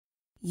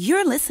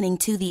You're listening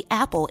to the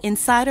Apple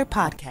Insider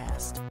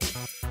Podcast.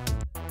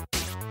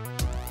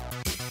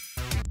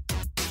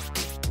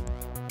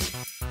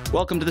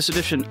 Welcome to this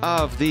edition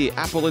of the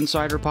Apple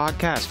Insider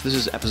Podcast. This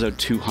is episode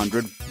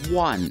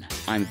 201.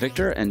 I'm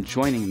Victor, and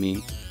joining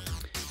me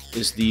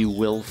is the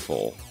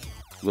willful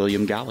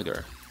William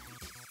Gallagher.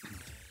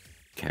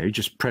 Okay,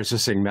 just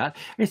processing that.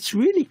 It's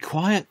really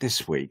quiet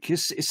this week.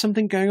 Is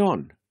something going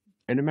on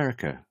in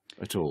America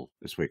at all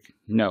this week?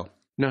 No.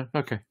 No?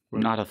 Okay.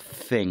 Right. Not a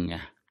thing.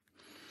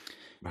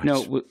 Right.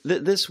 No,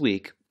 this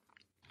week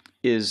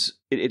is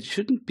it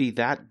shouldn't be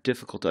that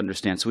difficult to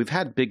understand. So we've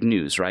had big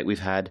news, right? We've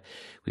had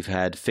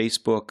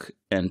Facebook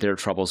and their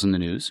troubles in the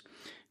news.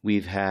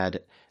 We've had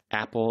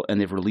Apple, and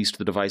they've released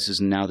the devices,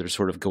 and now they're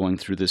sort of going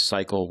through this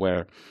cycle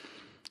where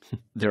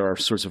there are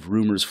sorts of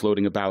rumors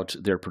floating about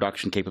their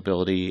production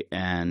capability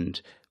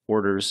and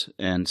orders,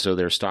 and so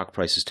their stock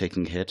price is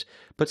taking a hit.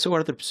 But so are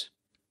others.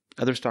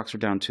 Other stocks are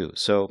down too.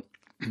 So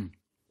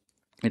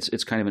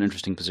it's kind of an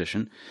interesting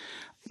position.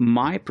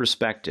 My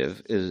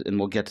perspective is, and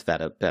we'll get to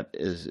that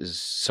is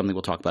something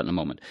we'll talk about in a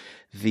moment.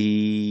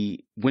 The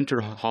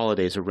winter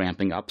holidays are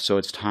ramping up, so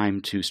it's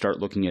time to start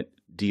looking at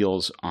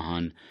deals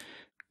on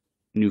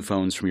new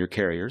phones from your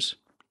carriers.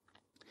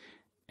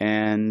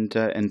 And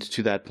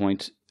to that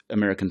point,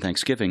 American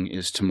Thanksgiving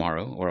is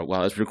tomorrow, or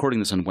well, as we're recording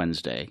this on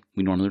Wednesday,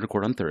 we normally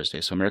record on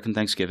Thursday. So American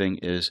Thanksgiving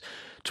is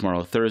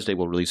tomorrow. Thursday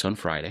will release on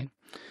Friday.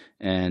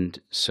 And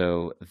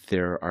so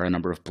there are a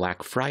number of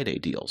Black Friday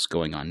deals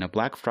going on. Now,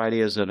 Black Friday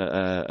is an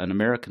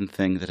American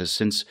thing that has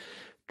since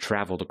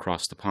traveled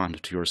across the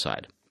pond to your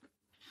side.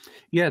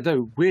 Yeah,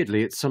 though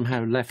weirdly, it's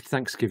somehow left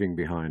Thanksgiving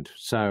behind.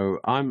 So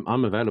I'm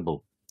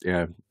available.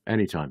 Yeah,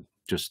 anytime.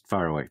 Just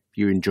fire away.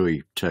 You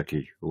enjoy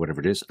turkey or whatever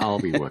it is. I'll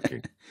be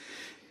working.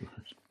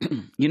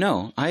 You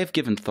know, I have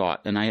given thought,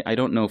 and I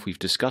don't know if we've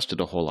discussed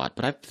it a whole lot,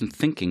 but I've been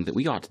thinking that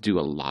we ought to do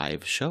a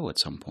live show at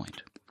some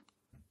point.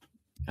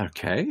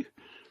 Okay.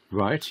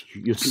 Right.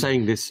 You're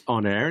saying this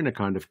on air in a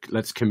kind of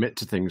let's commit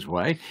to things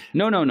way.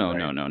 No.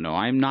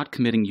 I'm not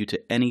committing you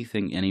to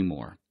anything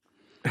anymore.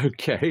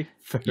 Okay.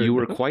 You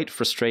were quite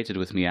frustrated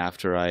with me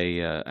after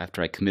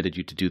I committed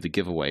you to do the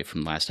giveaway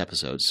from last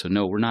episode. So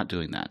no, we're not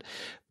doing that.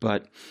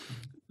 But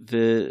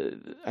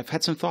I've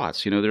had some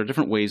thoughts. You know, there are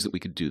different ways that we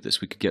could do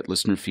this. We could get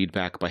listener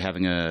feedback by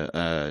having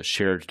a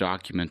shared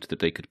document that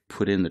they could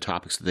put in the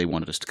topics that they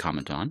wanted us to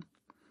comment on.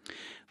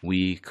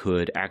 We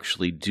could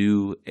actually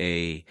do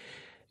a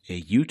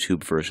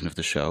YouTube version of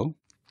the show.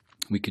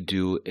 We could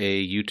do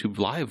a YouTube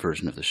live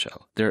version of the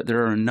show. There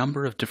are a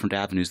number of different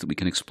avenues that we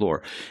can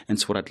explore. And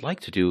so what I'd like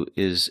to do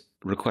is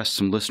request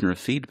some listener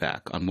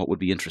feedback on what would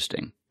be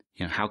interesting.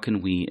 You know, how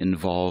can we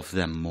involve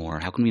them more?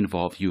 How can we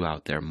involve you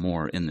out there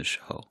more in the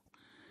show?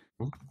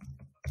 What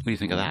do you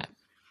think of that?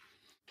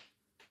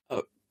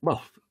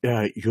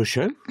 Your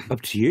show,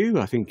 up to you.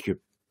 I think you're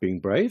being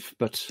brave,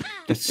 but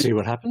let's see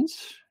what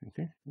happens.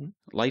 Okay.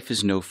 Life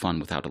is no fun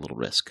without a little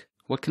risk.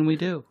 What can we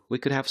do? We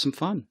could have some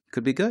fun.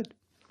 Could be good.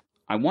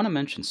 I want to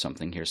mention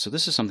something here. So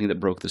this is something that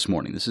broke this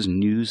morning. This is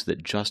news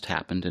that just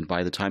happened, and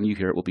by the time you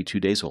hear it, will be 2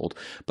 days old,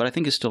 but I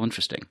think is still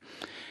interesting.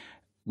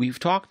 We've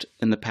talked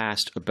in the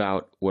past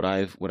about what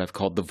I've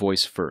called the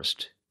voice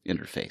first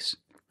interface.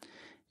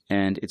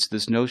 And it's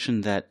this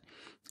notion that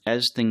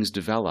as things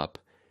develop,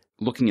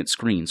 looking at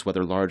screens,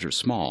 whether large or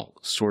small,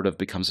 sort of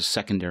becomes a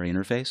secondary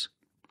interface.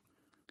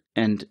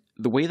 And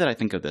the way that I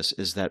think of this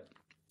is that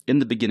in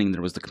the beginning,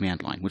 there was the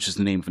command line, which is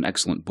the name of an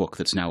excellent book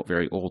that's now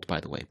very old, by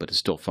the way, but is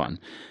still fun,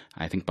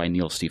 I think by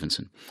Neil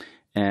Stephenson.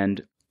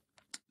 And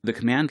the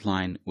command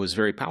line was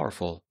very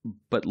powerful,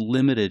 but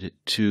limited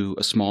to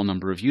a small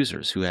number of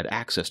users who had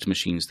access to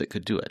machines that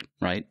could do it,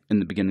 right? In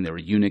the beginning, there were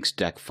Unix,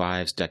 DEC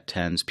 5s, DEC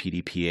 10s,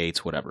 PDP-8s,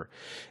 whatever.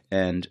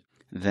 And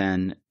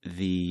then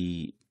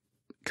the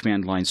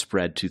command line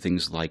spread to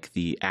things like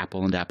the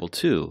Apple and Apple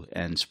II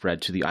and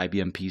spread to the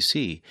IBM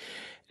PC.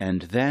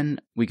 And then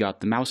we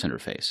got the mouse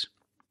interface.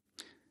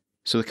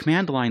 So the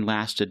command line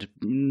lasted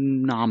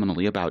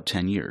nominally about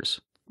 10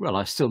 years. Well,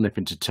 I still nip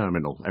into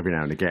terminal every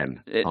now and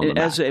again.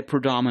 As a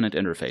predominant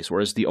interface, or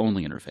as the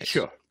only interface.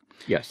 Sure.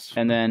 Yes.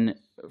 And then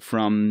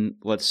from,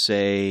 let's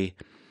say,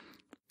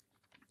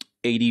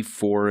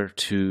 84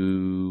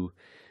 to,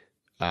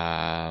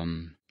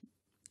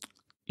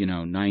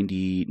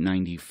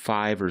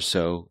 95 or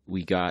so,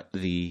 we got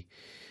the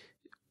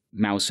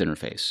mouse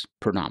interface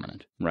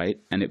predominant,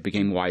 right? And it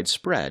became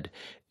widespread.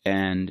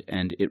 And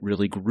it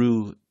really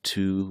grew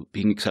to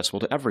being accessible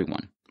to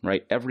everyone,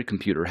 right? Every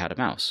computer had a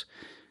mouse.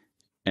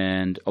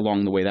 And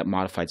along the way, that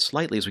modified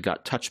slightly as we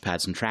got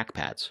touchpads and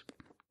trackpads.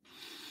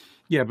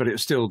 Yeah, but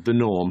it's still the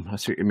norm. I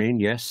see what you mean.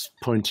 Yes,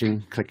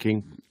 pointing,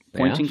 clicking.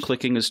 Pointing,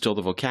 clicking is still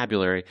the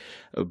vocabulary,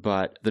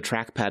 but the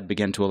trackpad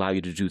began to allow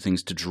you to do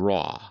things to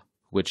draw,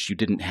 which you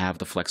didn't have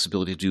the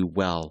flexibility to do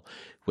well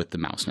with the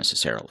mouse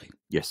necessarily.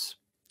 Yes.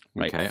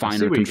 Right, okay,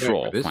 finer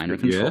control.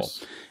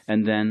 Yes.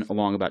 And then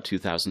along about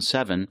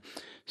 2007,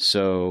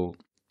 so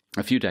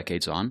a few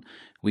decades on,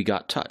 we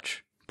got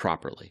touch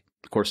properly.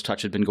 Of course,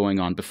 touch had been going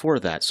on before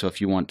that, so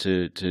if you want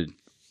to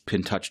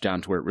pin touch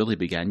down to where it really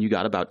began, you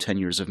got about 10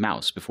 years of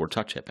mouse before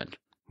touch happened,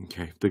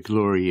 Okay, the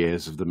glory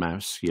years of the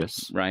mouse,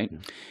 yes. right?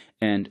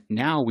 And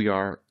now we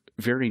are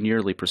very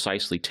nearly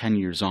precisely 10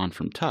 years on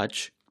from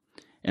touch,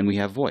 and we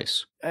have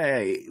voice.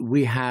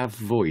 We have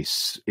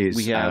voice is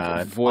We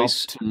have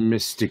voice.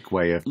 Optimistic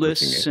way of putting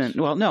Listen, it.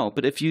 well, no,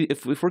 but if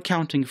we're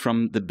counting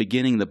from the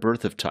beginning, the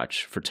birth of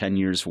touch for 10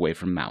 years away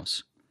from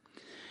mouse,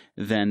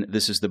 then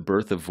this is the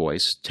birth of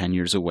voice 10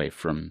 years away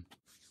from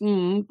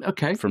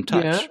Okay. from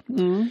touch.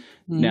 Yeah.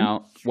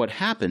 Now, what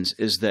happens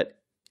is that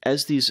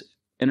as these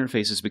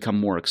interfaces become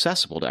more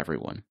accessible to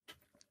everyone,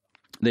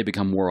 they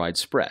become more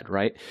widespread,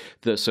 right?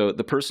 So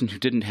the person who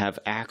didn't have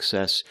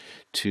access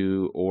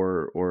to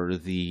or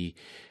the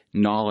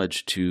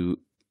knowledge to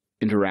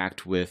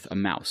interact with a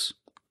mouse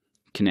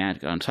can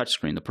act on a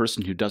touchscreen. The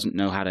person who doesn't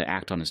know how to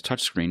act on his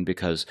touchscreen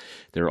because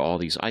there are all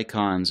these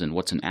icons and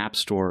what's an app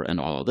store and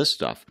all of this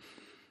stuff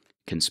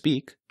can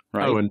speak,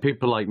 right? Oh, and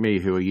people like me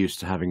who are used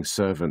to having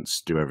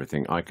servants do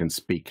everything, I can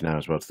speak now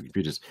as well to the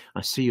computers.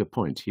 I see your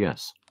point,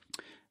 yes.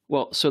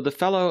 Well, so the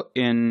fellow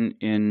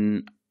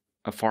in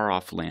a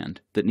far-off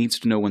land that needs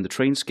to know when the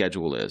train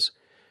schedule is,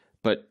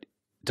 but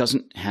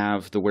doesn't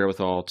have the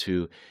wherewithal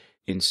to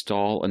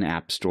install an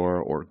app store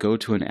or go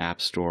to an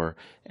app store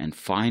and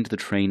find the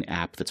train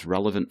app that's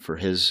relevant for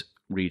his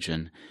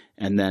region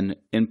and then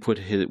input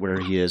where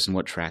he is and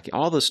what track,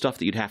 all the stuff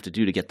that you'd have to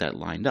do to get that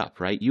lined up,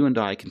 right? You and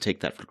I can take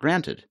that for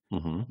granted,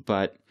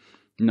 but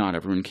not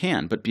everyone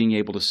can. But being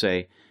able to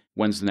say,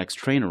 when's the next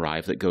train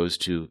arrive that goes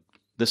to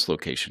this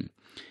location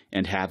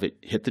and have it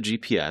hit the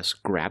GPS,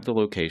 grab the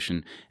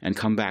location, and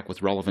come back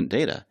with relevant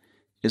data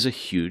is a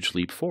huge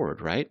leap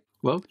forward, right?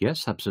 Well,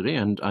 yes, absolutely.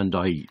 And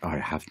I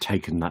have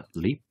taken that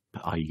leap.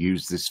 I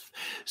use this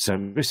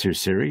service here,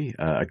 Siri,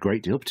 a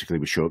great deal,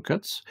 particularly with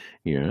shortcuts.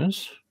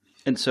 Yes.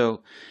 And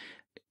so,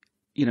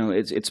 you know,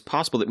 it's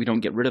possible that we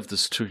don't get rid of the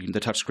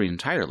touchscreen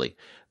entirely,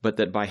 but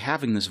that by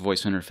having this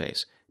voice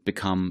interface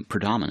become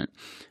predominant,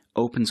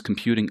 opens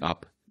computing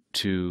up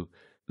to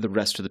the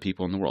rest of the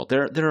people in the world.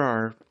 There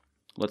are,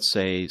 let's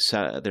say,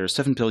 there are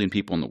 7 billion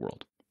people in the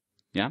world.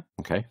 Yeah?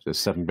 Okay, there's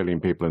 7 billion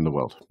people in the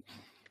world.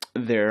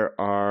 There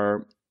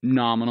are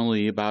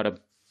nominally about 1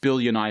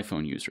 billion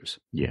iPhone users.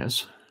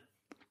 Yes.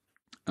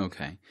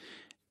 Okay.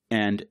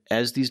 And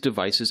as these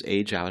devices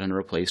age out and are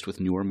replaced with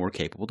newer, more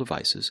capable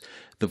devices,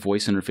 the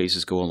voice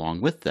interfaces go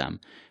along with them,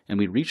 and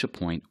we reach a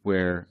point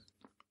where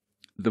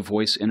the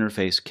voice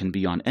interface can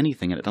be on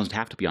anything, and it doesn't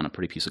have to be on a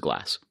pretty piece of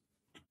glass.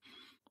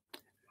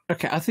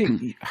 Okay, I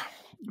think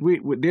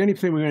the only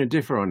thing we're going to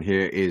differ on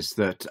here is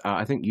that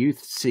I think you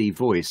see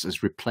voice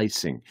as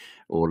replacing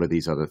all of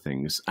these other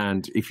things.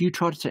 And if you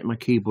try to take my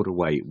keyboard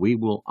away, we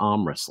will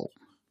arm wrestle.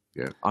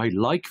 Yeah. I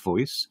like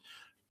voice,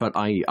 but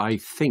I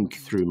think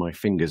through my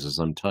fingers as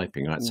I'm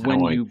typing. That's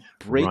when how you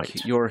I break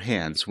write. your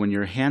hands, when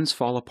your hands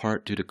fall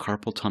apart due to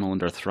carpal tunnel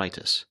and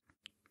arthritis,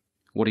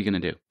 what are you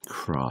going to do?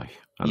 Cry.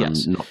 And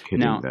Yes. I'm not kidding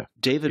Now, there.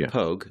 David Yeah.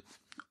 Pogue,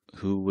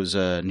 who was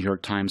a New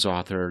York Times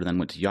author, then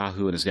went to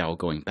Yahoo and is now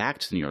going back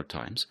to the New York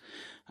Times,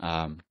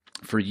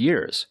 for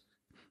years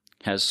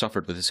has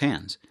suffered with his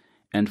hands,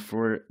 and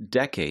for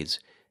decades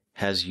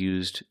has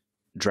used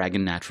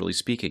Dragon Naturally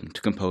Speaking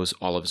to compose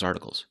all of his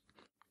articles.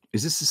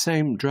 Is this the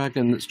same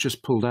dragon that's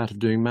just pulled out of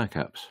doing Mac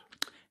apps?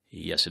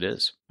 Yes, it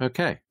is.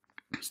 Okay.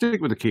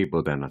 Stick with the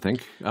keyboard then, I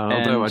think.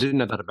 Although I didn't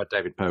know that about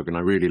David Pogue, and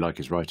I really like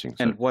his writing.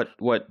 So. And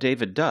what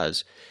David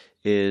does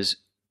is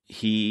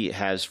he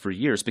has for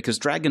years, because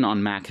Dragon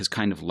on Mac has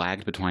kind of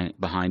lagged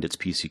behind its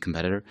PC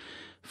competitor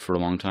for a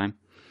long time,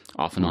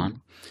 off and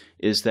on,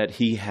 is that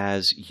he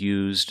has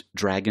used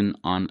Dragon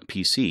on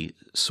PC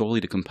solely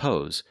to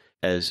compose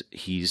as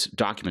he's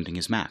documenting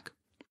his Mac.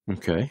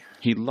 Okay.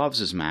 He loves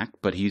his Mac,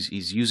 but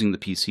he's using the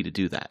PC to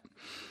do that.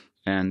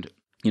 And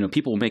you know,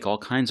 people will make all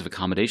kinds of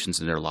accommodations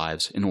in their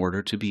lives in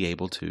order to be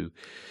able to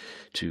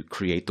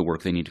create the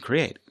work they need to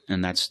create.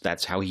 And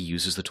that's how he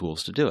uses the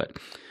tools to do it.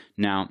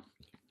 Now,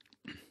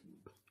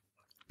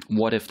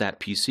 what if that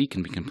PC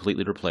can be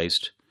completely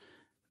replaced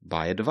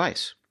by a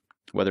device?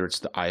 Whether it's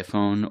the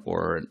iPhone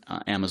or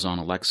Amazon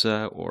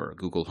Alexa or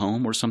Google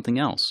Home or something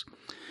else.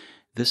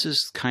 This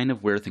is kind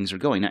of where things are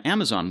going. Now,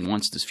 Amazon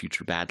wants this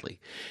future badly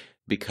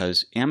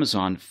because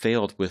Amazon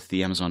failed with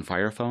the Amazon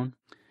Fire Phone.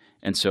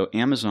 And so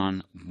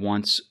Amazon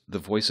wants the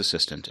voice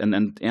assistant. And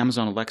then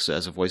Amazon Alexa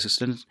as a voice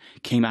assistant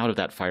came out of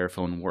that Fire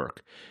Phone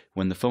work.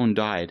 When the phone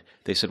died,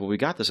 they said, well, we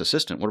got this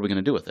assistant. What are we going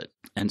to do with it?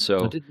 And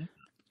so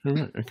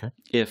Okay.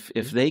 if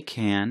they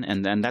can,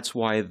 and then that's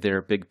why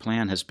their big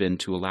plan has been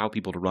to allow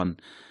people to run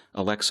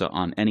Alexa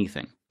on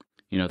anything.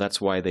 You know, that's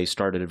why they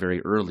started it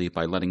very early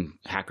by letting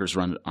hackers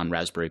run it on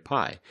Raspberry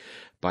Pi,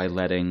 by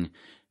letting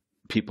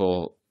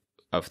people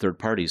of third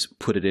parties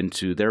put it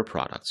into their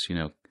products. You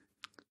know,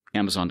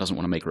 Amazon doesn't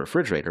want to make a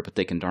refrigerator, but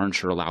they can darn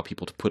sure allow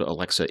people to put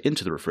Alexa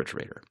into the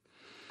refrigerator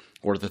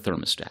or the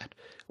thermostat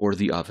or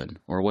the oven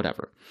or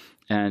whatever.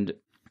 And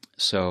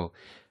so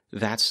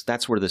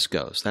that's where this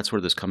goes. That's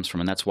where this comes from.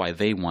 And that's why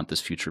they want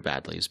this future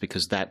badly, is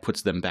because that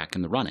puts them back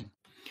in the running.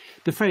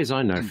 The phrase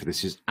I know for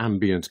this is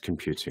ambient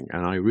computing,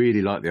 and I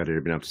really like the idea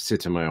of being able to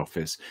sit in my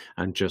office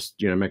and just,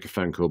 make a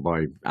phone call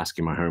by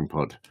asking my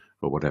HomePod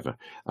but whatever.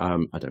 I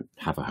don't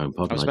have a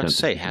HomePod. I was and about I to don't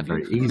say, think I have can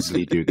you? very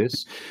easily do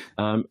this.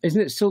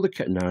 Isn't it still the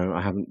case? No,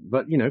 I haven't.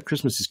 But,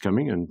 Christmas is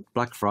coming and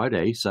Black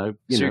Friday, so,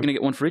 So you're going to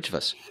get one for each of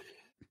us.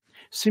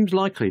 Seems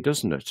likely,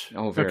 doesn't it?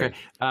 Oh, very.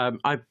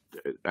 Okay.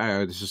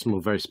 This is a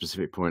very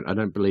specific point. I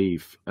don't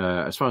believe,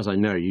 as far as I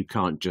know, you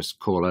can't just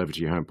call over to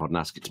your HomePod and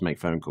ask it to make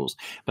phone calls.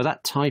 But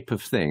that type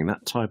of thing,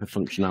 that type of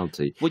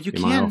functionality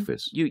my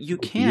office. You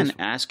can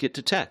ask it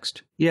to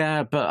text.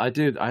 Yeah, but I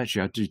do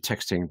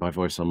texting by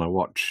voice on my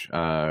watch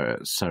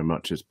so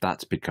much as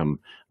that's become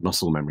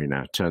muscle memory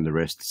now. Turn the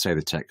wrist, say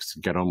the text,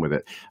 get on with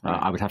it.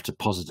 I would have to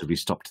positively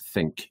stop to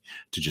think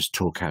to just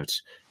talk out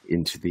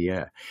into the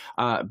air.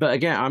 But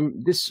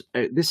again,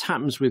 this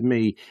happens with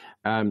me.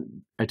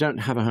 I don't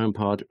have a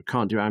HomePod,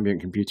 can't do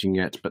ambient computing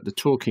yet, but the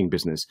talking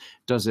business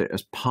does it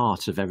as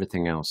part of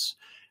everything else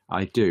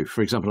I do.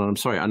 For example, and I'm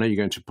sorry, I know you're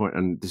going to a point,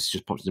 and this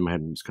just popped into my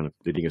head and it's kind of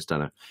leading us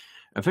down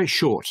a very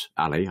short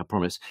alley, I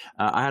promise.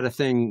 I had a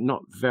thing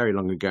not very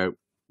long ago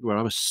where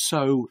I was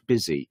so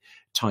busy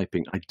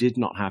typing, I did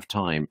not have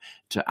time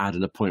to add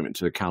an appointment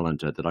to the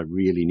calendar that I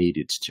really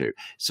needed to.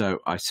 So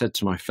I said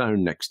to my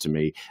phone next to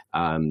me,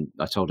 I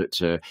told it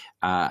to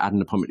add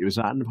an appointment. It was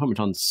an appointment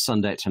on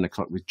Sunday at 10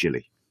 o'clock with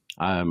Jilly.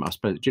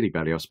 Jilly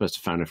Bailey, I was supposed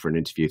to phone her for an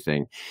interview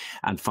thing,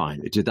 and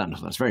fine, it did that.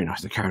 That's very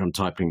nice. They carried on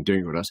typing,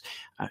 doing it with us.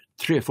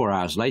 3 or 4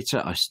 hours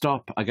later, I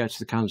stop, I go to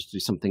the calendar to do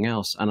something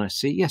else, and I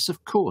see, yes,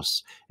 of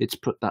course, it's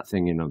put that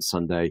thing in on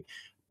Sunday,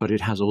 but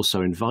it has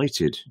also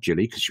invited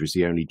Jilly, because she was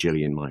the only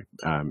Jilly in my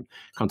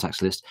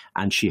contacts list,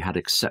 and she had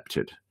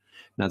accepted.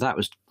 Now, that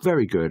was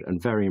very good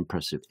and very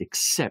impressive,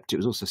 except it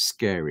was also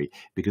scary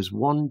because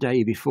one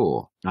day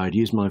before, I had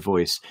used my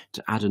voice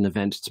to add an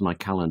event to my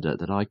calendar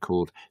that I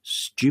called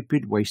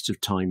Stupid Waste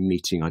of Time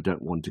Meeting I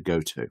Don't Want to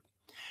Go To.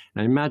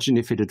 Now, imagine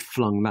if it had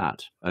flung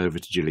that over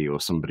to Jilly or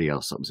somebody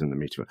else that was in the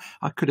meeting.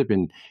 I could have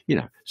been,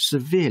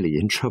 severely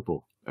in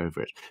trouble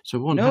over it. So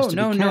one has to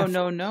be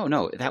careful.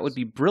 No. That would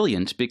be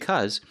brilliant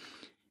because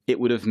it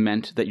would have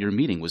meant that your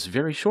meeting was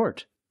very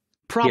short.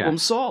 Problem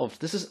solved.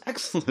 This is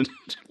excellent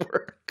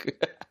work.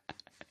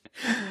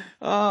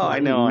 I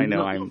know. I'm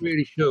not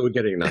really sure we're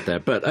getting that there,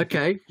 but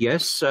okay,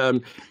 yes.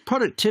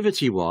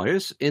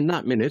 Productivity-wise, in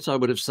that minute, I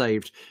would have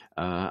saved.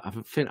 I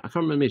can't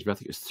remember the meeting, but I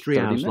think it was 3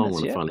 hours long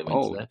when I finally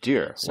went there.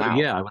 Dear! So wow.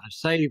 yeah, I would have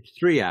saved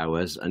 3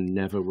 hours and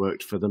never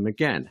worked for them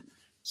again.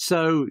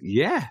 So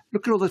yeah,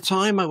 look at all the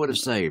time I would have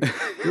saved.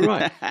 You're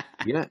right.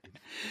 Yeah,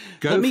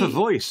 go for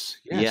voice.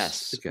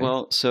 Yes. Okay.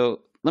 Well,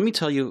 so let me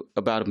tell you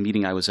about a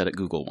meeting I was at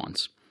Google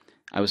once.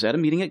 I was at a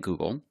meeting at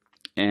Google,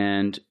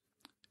 and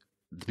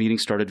the meeting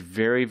started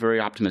very, very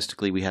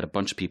optimistically. We had a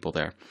bunch of people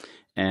there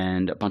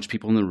and a bunch of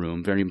people in the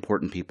room, very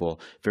important people,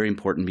 very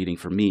important meeting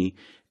for me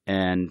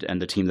and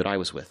the team that I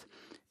was with.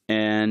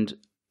 And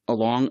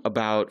along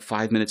about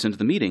 5 minutes into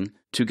the meeting,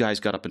 2 guys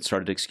got up and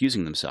started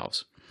excusing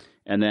themselves.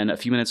 And then a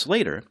few minutes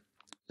later,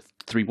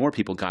 3 more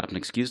people got up and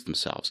excused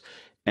themselves.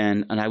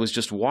 And I was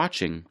just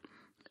watching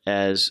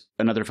as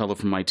another fellow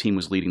from my team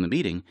was leading the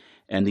meeting,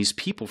 and these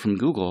people from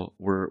Google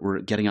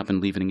were getting up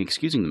and leaving and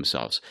excusing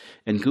themselves.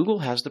 And Google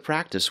has the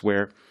practice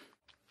where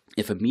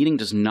if a meeting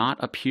does not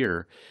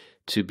appear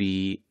to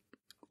be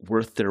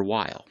worth their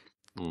while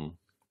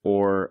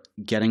or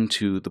getting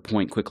to the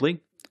point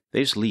quickly,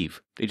 they just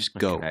leave. They just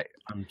go. Okay.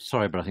 I'm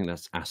sorry, but I think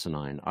that's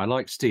asinine. I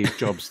like Steve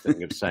Jobs'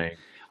 thing of saying,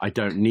 I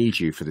don't need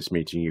you for this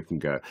meeting, you can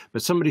go.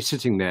 But somebody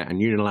sitting there and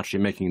unilaterally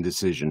making a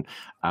decision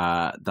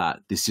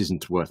that this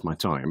isn't worth my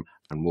time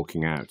and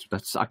walking out.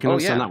 I can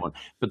understand that one.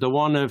 But the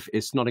one of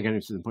it's not getting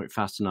to the point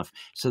fast enough.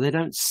 So they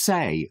don't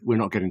say we're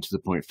not getting to the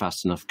point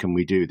fast enough. Can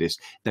we do this?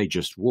 They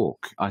just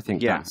walk. I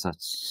think that's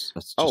just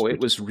it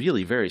was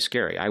really very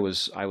scary. I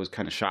was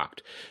kind of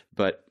shocked,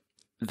 but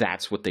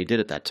that's what they did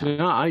at that time.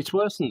 No, it's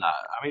worse than that.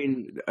 I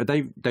mean,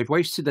 they've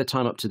wasted their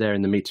time up to there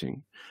in the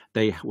meeting.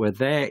 They were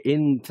there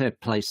in their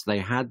place. They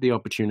had the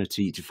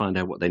opportunity to find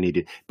out what they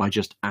needed by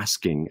just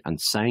asking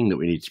and saying that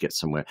we need to get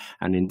somewhere.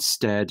 And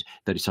instead,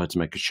 they decided to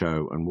make a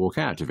show and walk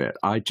out of it.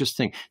 I just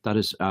think that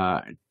is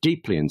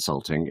deeply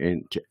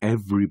insulting to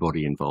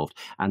everybody involved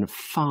and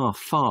far,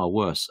 far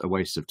worse a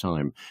waste of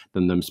time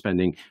than them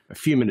spending a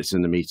few minutes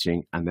in the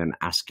meeting and then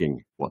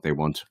asking what they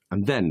want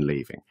and then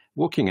leaving.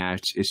 Walking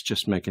out is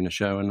just making a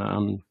show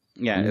and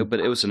but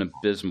it was an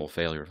abysmal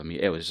failure for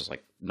me. It was just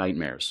like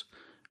nightmares.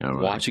 Right.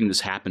 Watching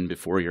this happen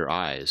before your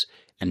eyes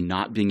and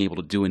not being able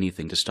to do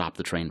anything to stop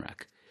the train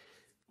wreck.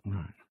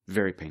 Right.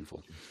 Very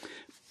painful.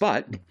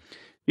 But,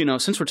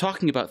 since we're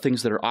talking about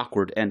things that are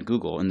awkward and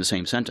Google in the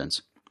same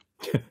sentence.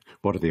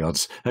 What are the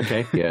odds?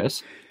 Okay,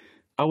 yes.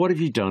 Oh, what have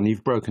you done?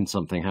 You've broken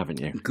something,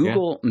 haven't you?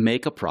 Google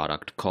make a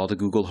product called a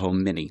Google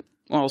Home Mini.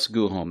 Well, also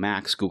Google Home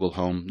Max, Google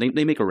Home.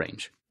 They make a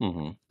range.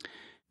 Mm-hmm.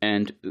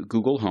 And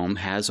Google Home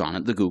has on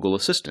it the Google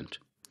Assistant,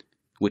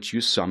 which you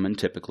summon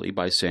typically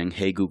by saying,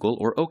 "Hey Google"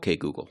 or "Okay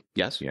Google."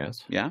 Yes?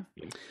 Yes. Yeah?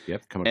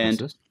 Yep, come across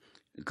this.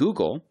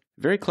 Google,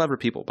 very clever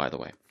people, by the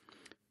way,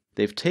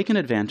 they've taken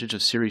advantage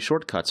of Siri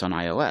shortcuts on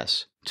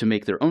iOS to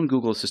make their own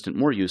Google Assistant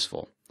more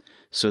useful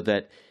so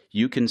that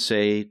you can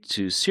say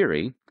to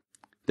Siri,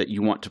 that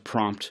you want to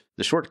prompt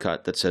the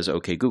shortcut that says,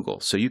 OK, Google.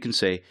 So you can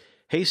say,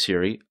 hey,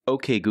 Siri,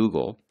 OK,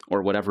 Google,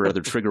 or whatever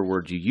other trigger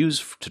word you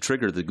use to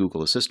trigger the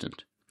Google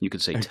Assistant. You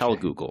could say, tell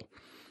Google.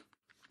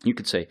 You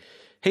could say,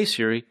 hey,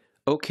 Siri,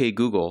 OK,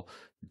 Google,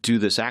 do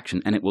this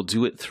action, and it will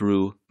do it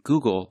through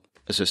Google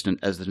Assistant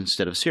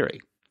instead of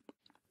Siri.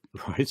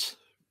 Right.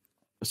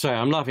 So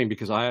I'm laughing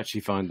because I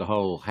actually find the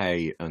whole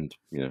hey and,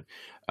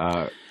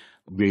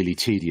 really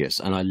tedious.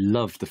 And I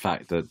love the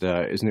fact that,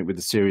 isn't it, with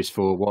the Series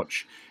 4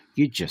 watch,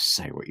 you just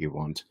say what you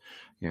want.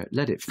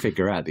 Let it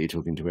figure out that you're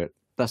talking to it.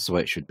 That's the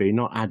way it should be,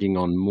 not adding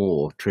on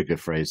more trigger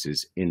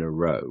phrases in a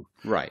row.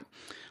 Right.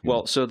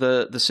 Well, so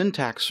the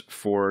syntax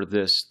for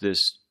this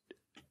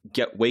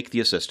wake the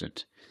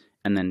assistant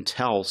and then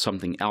tell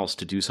something else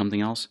to do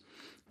something else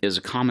is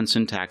a common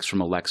syntax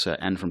from Alexa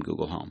and from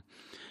Google Home.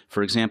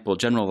 For example,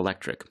 General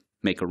Electric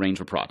make a range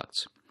of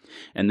products,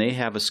 and they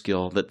have a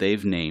skill that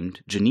they've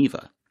named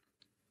Geneva.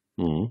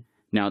 Mm.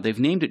 Now, they've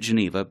named it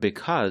Geneva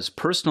because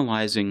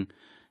personalizing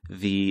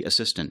the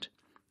assistant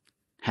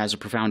has a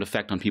profound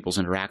effect on people's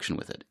interaction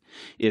with it.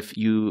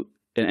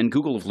 And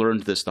Google have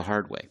learned this the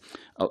hard way.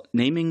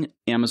 Naming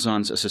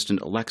Amazon's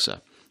assistant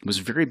Alexa was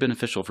very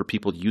beneficial for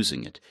people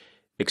using it,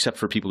 except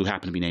for people who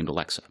happen to be named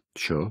Alexa.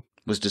 Sure.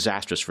 It was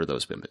disastrous for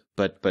those,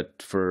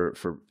 but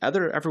for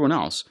everyone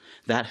else,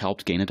 that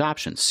helped gain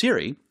adoption.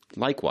 Siri,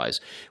 likewise,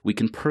 we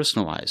can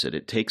personalize it.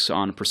 It takes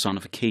on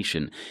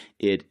personification.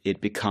 It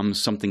becomes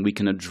something we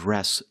can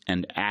address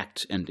and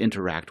act and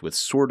interact with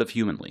sort of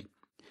humanly.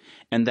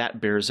 And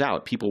that bears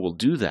out. People will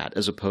do that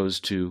as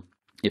opposed to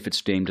if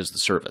it's named as the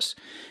service.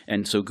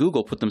 And so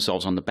Google put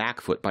themselves on the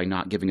back foot by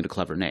not giving it a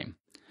clever name.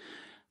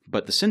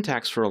 But the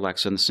syntax for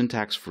Alexa and the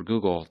syntax for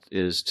Google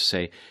is to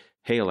say,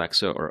 hey,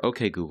 Alexa, or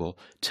OK, Google,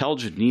 tell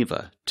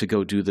Geneva to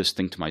go do this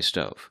thing to my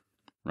stove,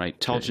 right?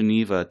 Tell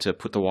Geneva to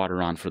put the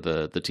water on for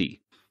the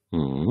tea.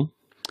 Mm-hmm.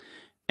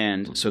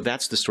 And so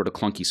that's the sort of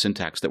clunky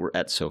syntax that we're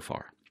at so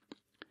far.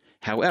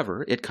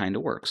 However, it kind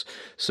of works.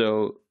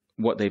 So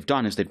what they've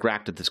done is they've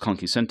grafted this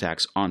clunky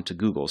syntax onto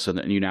Google so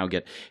that you now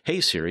get,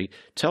 hey, Siri,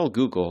 tell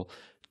Google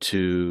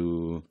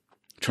to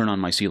turn on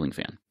my ceiling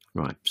fan.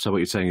 Right. So what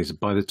you're saying is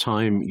that by the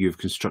time you've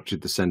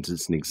constructed the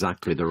sentence in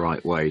exactly the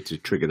right way to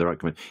trigger the right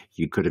command,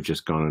 you could have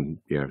just gone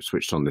and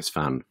switched on this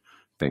fan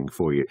thing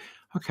for you.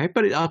 Okay,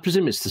 but I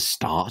presume it's the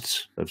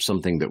start of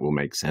something that will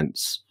make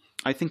sense.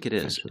 I think it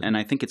is, and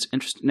I think it's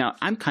interesting. Now,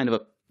 I'm kind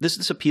of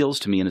this appeals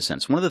to me in a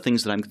sense. One of the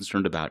things that I'm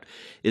concerned about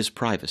is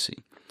privacy,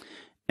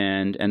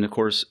 and of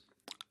course,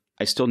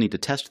 I still need to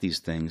test these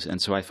things,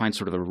 and so I find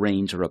sort of a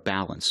range or a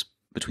balance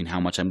between how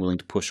much I'm willing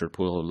to push or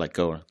pull or let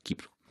go or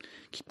keep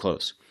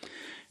close.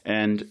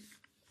 And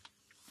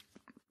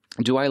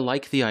do I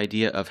like the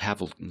idea of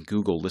having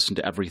Google listen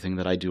to everything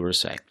that I do or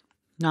say?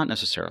 Not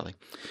necessarily.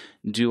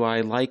 Do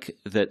I like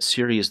that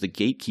Siri is the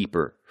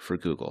gatekeeper for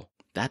Google?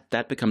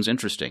 That becomes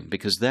interesting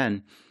because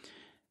then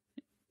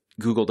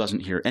Google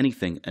doesn't hear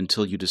anything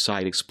until you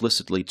decide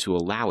explicitly to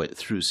allow it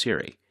through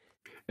Siri.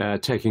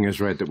 Taking as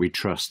read that we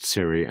trust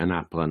Siri and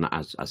Apple, and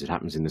as it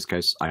happens in this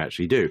case, I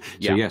actually do.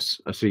 Yeah. So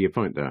yes, I see your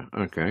point there.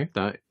 Okay,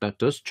 that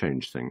does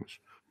change things.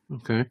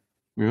 Okay,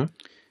 yeah.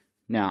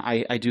 Now,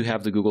 I do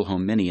have the Google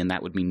Home Mini, and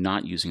that would mean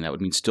not using that.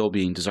 Would mean still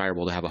being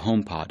desirable to have a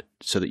HomePod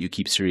so that you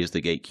keep Siri as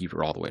the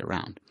gatekeeper all the way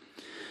around.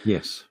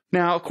 Yes.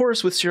 Now, of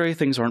course, with Siri,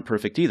 things aren't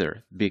perfect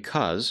either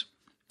because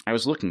I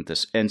was looking at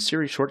this, and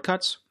Siri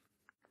shortcuts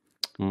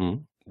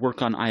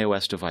work on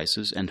iOS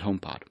devices and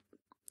HomePod.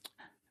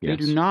 They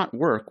do not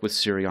work with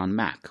Siri on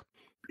Mac.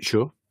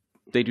 Sure.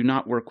 They do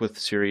not work with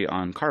Siri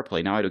on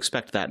CarPlay. Now, I'd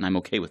expect that, and I'm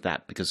okay with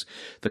that because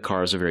the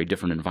car is a very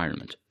different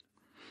environment.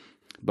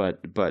 But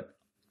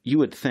you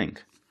would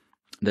think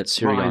that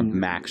Siri on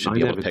Mac should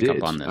be able to pick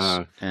up on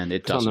this, and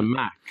it doesn't.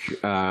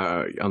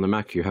 On the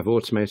Mac, you have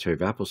Automator, you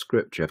have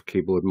AppleScript, you have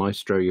Keyboard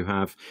Maestro, you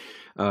have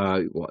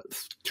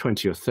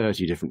 20 or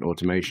 30 different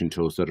automation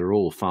tools that are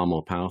all far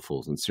more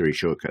powerful than Siri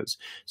shortcuts.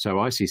 So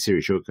I see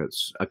Siri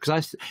shortcuts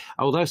because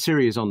although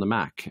Siri is on the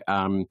Mac,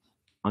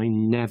 I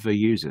never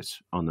use it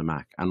on the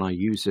Mac, and I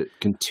use it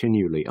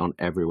continually on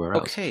everywhere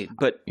else. Okay,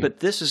 but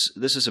this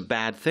is a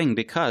bad thing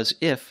because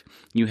if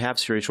you have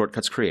Siri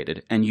shortcuts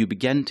created and you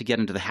begin to get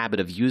into the habit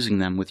of using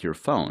them with your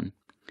phone,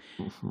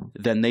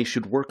 then they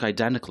should work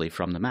identically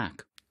from the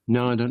Mac.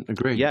 No, I don't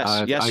agree.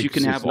 Yes, you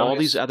can have all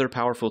these other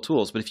powerful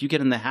tools, but if you get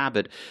in the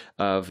habit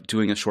of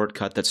doing a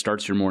shortcut that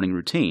starts your morning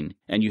routine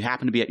and you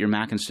happen to be at your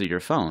Mac instead of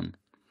your phone,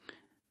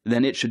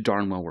 then it should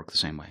darn well work the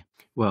same way.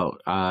 Well,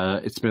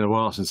 it's been a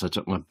while since I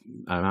took my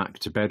Mac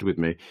to bed with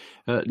me.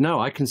 No,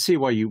 I can see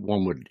why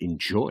one would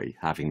enjoy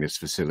having this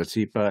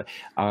facility, but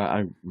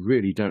I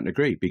really don't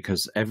agree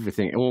because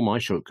all my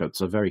shortcuts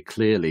are very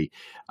clearly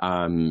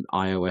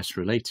iOS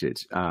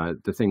related.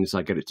 The things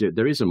I get it to,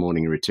 there is a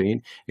morning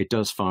routine. It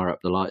does fire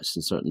up the lights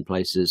in certain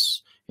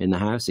places in the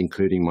house,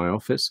 including my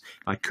office.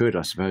 I could,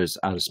 I suppose,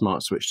 add a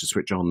smart switch to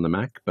switch on the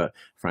Mac, but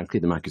frankly,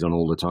 the Mac is on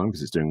all the time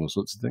because it's doing all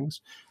sorts of things.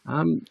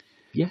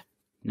 Yeah.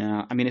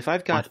 Now, I mean, if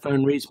I've got... My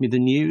phone reads me the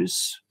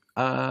news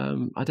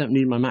I don't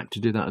need my Mac to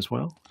do that as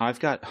well. I've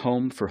got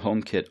Home for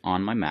HomeKit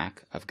on my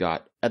Mac. I've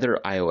got other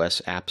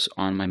iOS apps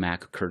on my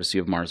Mac, courtesy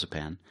of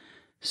Marzipan.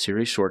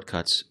 Siri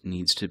shortcuts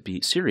needs to be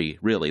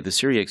the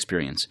Siri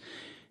experience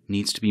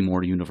needs to be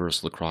more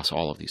universal across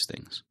all of these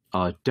things.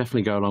 I'd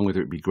definitely go along with it.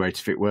 It would be great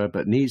if it were,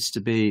 but needs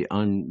to be.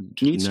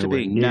 Needs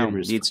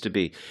to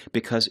be,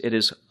 because it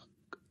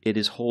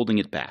is holding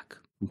it back.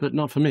 But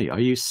not for me. I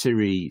use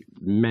Siri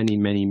many,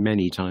 many,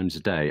 many times a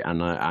day,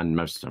 and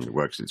most of the time it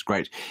works. It's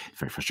great. It's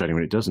very frustrating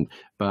when it doesn't.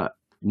 But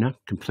no,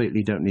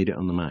 completely don't need it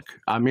on the Mac.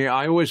 I mean,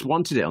 I always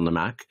wanted it on the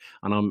Mac,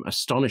 and I'm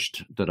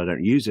astonished that I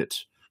don't use it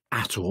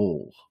at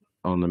all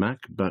on the Mac,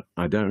 but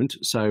I don't.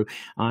 So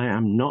I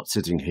am not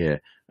sitting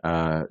here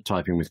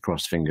typing with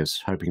crossed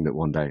fingers, hoping that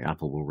one day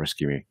Apple will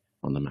rescue me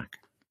on the Mac.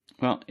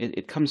 Well,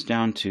 it comes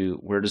down to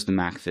where does the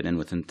Mac fit in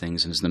within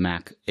things, and is the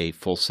Mac a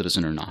full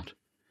citizen or not?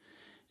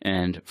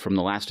 And from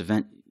the last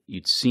event,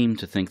 you'd seem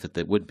to think that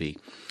they would be,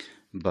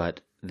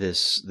 but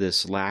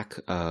this lack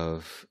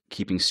of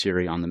keeping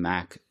Siri on the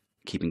Mac,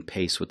 keeping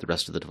pace with the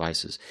rest of the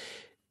devices,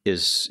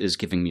 is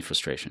giving me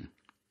frustration.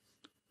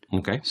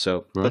 Okay.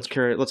 So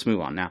let's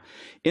move on. Now,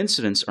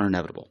 incidents are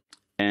inevitable,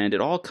 and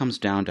it all comes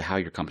down to how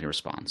your company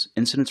responds.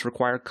 Incidents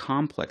require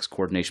complex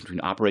coordination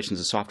between operations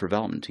and software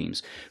development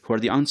teams, who are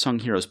the unsung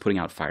heroes putting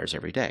out fires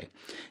every day.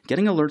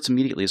 Getting alerts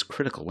immediately is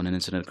critical when an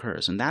incident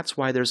occurs, and that's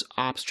why there's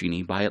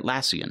OpsGenie by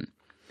Atlassian.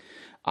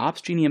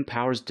 OpsGenie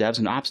empowers devs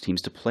and ops teams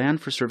to plan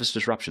for service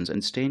disruptions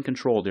and stay in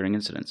control during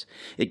incidents.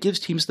 It gives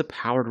teams the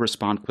power to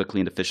respond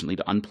quickly and efficiently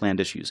to unplanned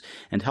issues,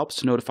 and helps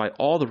to notify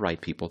all the right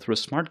people through a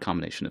smart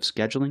combination of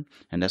scheduling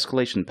and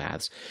escalation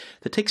paths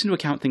that takes into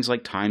account things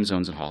like time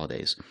zones and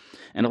holidays,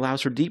 and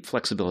allows for deep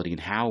flexibility in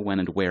how, when,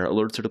 and where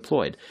alerts are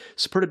deployed,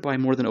 supported by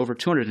more than over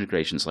 200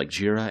 integrations like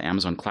Jira,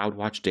 Amazon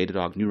CloudWatch,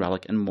 Datadog, New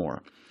Relic, and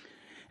more.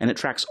 And it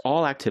tracks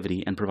all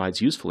activity and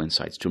provides useful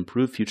insights to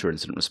improve future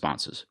incident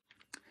responses.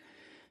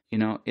 You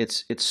know,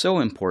 it's so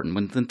important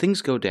when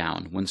things go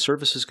down, when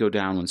services go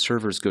down, when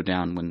servers go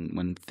down,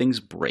 when things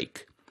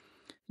break,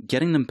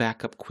 getting them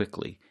back up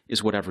quickly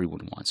is what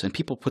everyone wants. And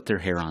people put their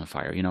hair on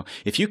fire. You know,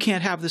 if you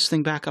can't have this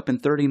thing back up in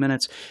 30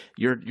 minutes,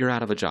 you're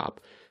out of a job.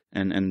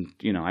 And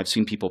you know, I've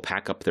seen people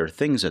pack up their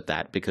things at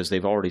that because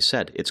they've already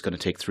said it's going to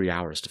take 3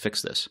 hours to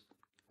fix this.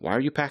 Why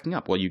are you packing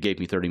up? Well, you gave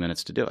me 30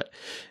 minutes to do it.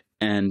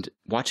 And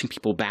watching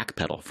people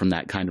backpedal from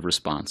that kind of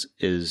response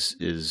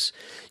is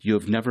you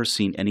have never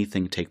seen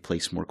anything take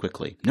place more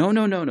quickly. No,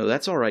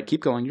 that's all right.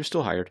 Keep going. You're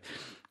still hired.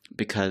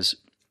 Because,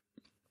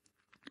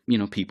 you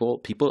know,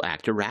 people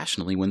act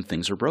irrationally when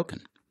things are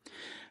broken.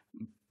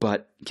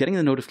 But getting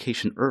the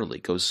notification early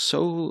goes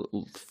so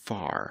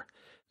far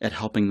at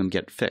helping them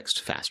get fixed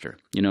faster.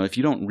 You know, if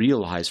you don't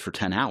realize for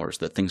 10 hours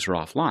that things are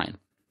offline,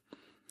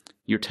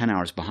 you're 10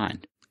 hours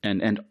behind.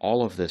 And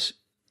all of this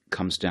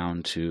comes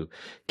down to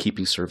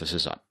keeping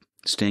services up,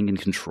 staying in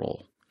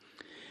control.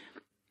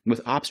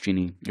 With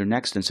OpsGenie, your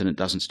next incident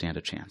doesn't stand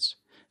a chance.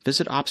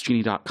 Visit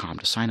opsgenie.com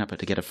to sign up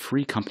to get a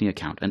free company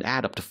account and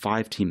add up to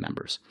 5 team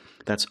members.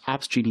 That's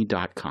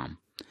opsgenie.com.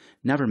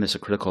 Never miss a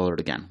critical alert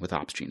again with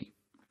OpsGenie.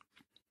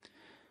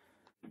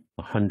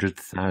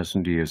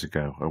 100,000 years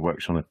ago, I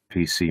worked on a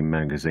PC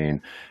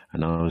magazine,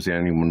 and I was the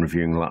only one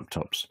reviewing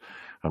laptops.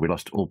 We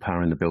lost all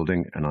power in the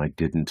building, and I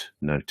didn't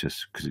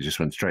notice because it just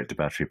went straight to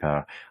battery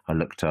power. I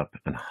looked up,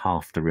 and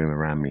half the room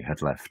around me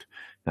had left.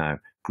 Now,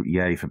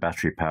 yay for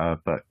battery power,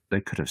 but they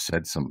could have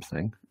said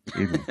something.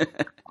 Even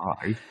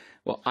I.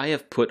 Well, I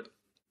have put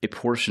a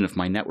portion of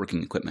my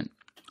networking equipment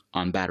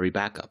on battery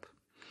backup.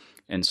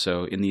 And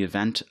so in the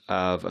event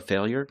of a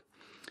failure,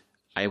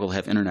 I will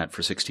have internet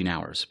for 16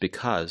 hours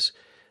because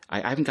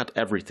I haven't got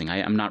everything. I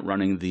am not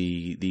running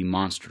the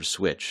monster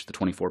switch, the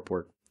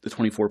 24-port. The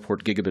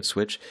 24-port gigabit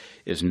switch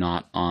is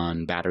not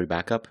on battery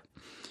backup,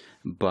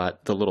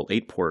 but the little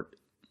 8-port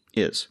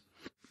is.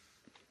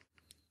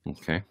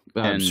 Okay.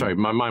 Sorry,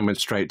 my mind went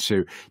straight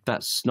to,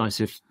 that's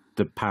nice if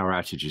the power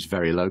outage is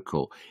very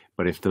local,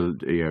 but if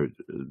the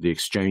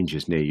exchange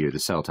is near you, the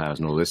cell towers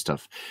and all this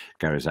stuff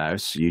goes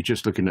out, you're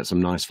just looking at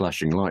some nice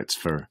flashing lights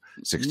for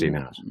 16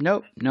 hours.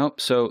 Nope.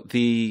 So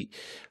the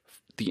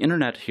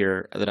internet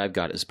here that I've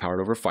got is powered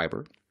over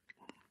fiber.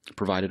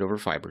 Provided over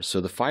fiber.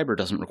 So the fiber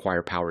doesn't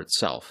require power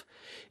itself.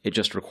 It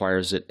just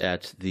requires it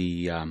at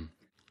the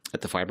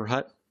fiber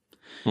hut.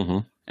 Mm-hmm.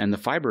 And the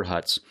fiber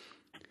huts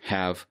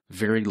have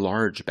very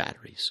large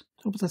batteries.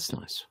 Oh, but that's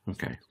nice.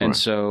 Okay. And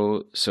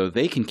so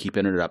they can keep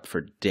internet up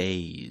for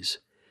days.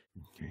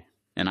 Okay.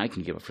 And I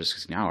can give it for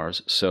 16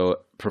 hours. So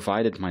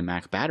provided my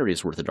Mac battery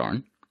is worth a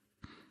darn,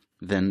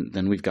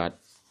 then we've got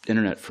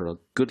internet for a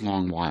good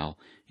long while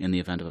in the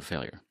event of a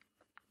failure.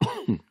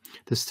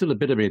 There's still a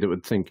bit of me that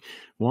would think,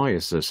 why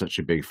is there such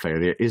a big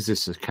failure? Is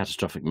this a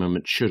catastrophic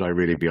moment? Should I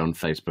really be on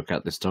Facebook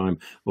at this time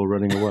or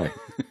running away?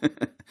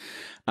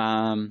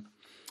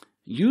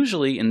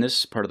 Usually in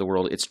this part of the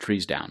world, it's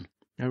trees down.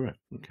 Oh, right.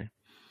 Okay.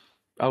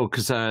 Oh,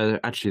 because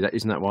actually,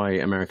 isn't that why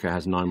America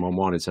has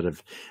 911 instead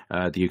of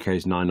the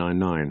UK's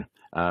 999?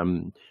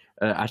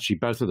 Actually,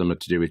 both of them are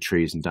to do with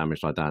trees and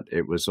damage like that.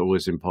 It was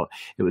always important.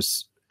 It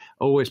was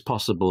always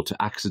possible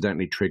to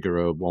accidentally trigger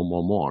a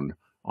 111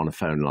 on a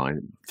phone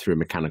line through a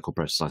mechanical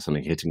process, like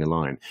something hitting a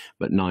line.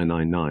 But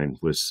 999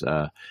 was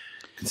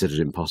considered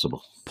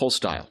impossible. Pulse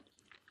dial.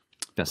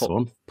 That's the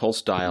one.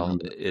 Pulse dial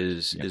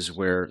is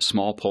where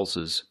small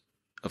pulses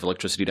of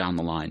electricity down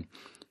the line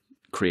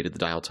created the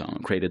dial tone,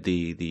 created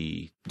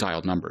the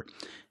dialed number.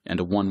 And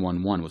a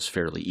 111 was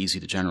fairly easy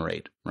to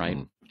generate, right?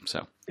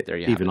 So there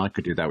you have it. Even I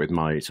could do that with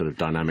my sort of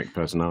dynamic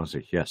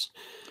personality, yes.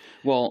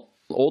 Well,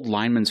 old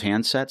lineman's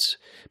handsets,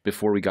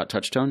 before we got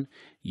touchtone,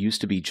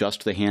 used to be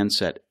just the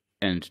handset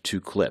and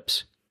 2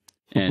 clips.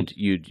 And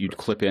you'd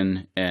clip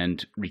in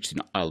and reach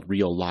a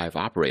real live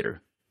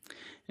operator.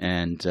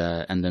 And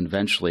then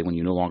eventually, when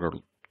you no longer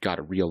got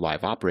a real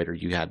live operator,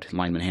 you had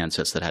lineman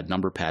handsets that had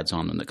number pads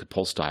on them that could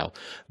pulse dial.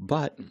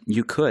 But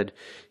you could,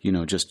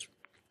 just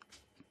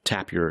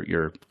tap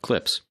your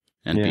clips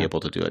and be able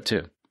to do it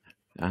too.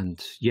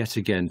 And yet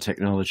again,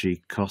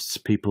 technology costs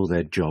people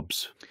their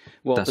jobs.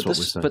 Well, That's what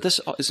we're saying. But this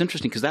is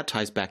interesting because that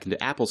ties back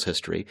into Apple's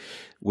history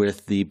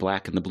with the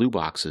black and the blue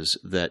boxes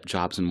that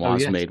Jobs and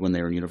Woz made when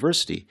they were in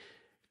university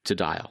to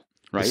dial.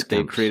 Right?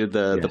 They created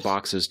the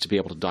boxes to be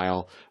able to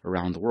dial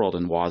around the world,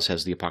 and Woz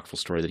has the apocryphal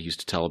story that he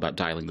used to tell about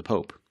dialing the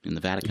Pope in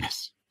the Vatican.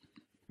 Yes.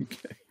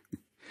 Okay.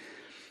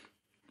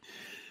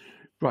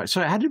 Right.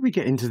 So how did we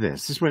get into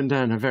this? This went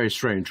down a very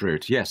strange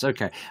route. Yes.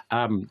 Okay.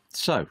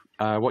 So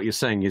what you're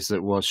saying is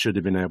that Woz should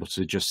have been able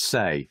to just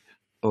say,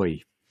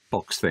 "Oi,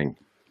 box thing,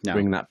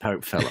 bring that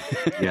Pope fella."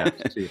 Yeah.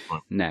 See your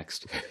point.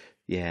 Next.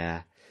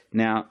 Yeah.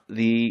 Now,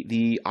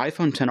 the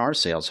iPhone XR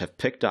sales have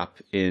picked up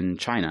in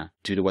China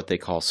due to what they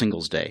call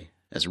Singles Day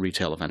as a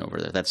retail event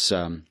over there. That's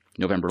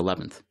November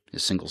 11th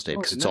is Singles Day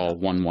because it's all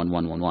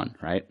 11111,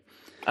 right?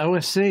 Oh, I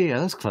see. Yeah,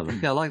 that's clever.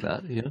 Yeah, I like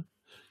that.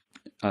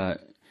 Yeah.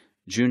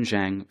 Jun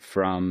Zhang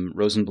from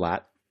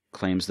Rosenblatt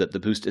claims that the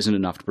boost isn't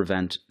enough to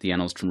prevent the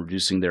analysts from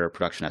reducing their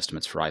production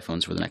estimates for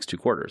iPhones for the next 2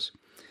 quarters.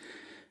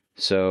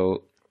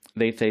 So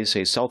they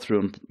say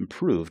sell-through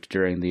improved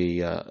during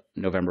the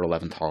November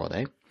 11th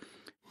holiday.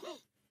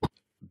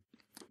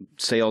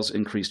 Sales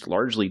increased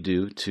largely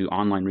due to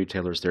online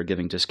retailers that are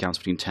giving discounts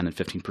between 10 and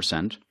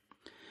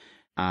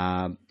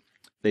 15%.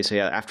 They say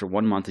after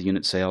 1 month of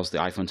unit sales, the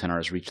iPhone XR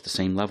has reached the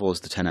same level as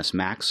the XS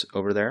Max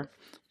over there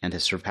and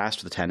has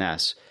surpassed the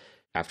XS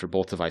after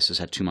both devices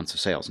had 2 months of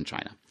sales in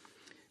China.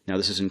 Now,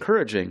 this is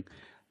encouraging,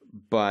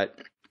 but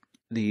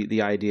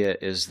the idea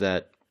is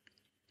that,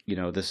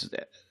 this is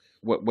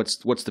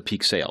what's the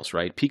peak sales,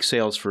 right? Peak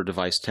sales for a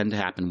device tend to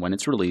happen when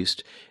it's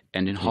released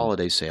and in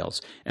holiday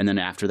sales. And then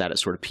after that, it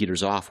sort of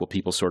peters off while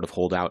people sort of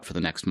hold out for the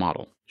next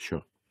model.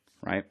 Sure.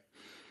 Right?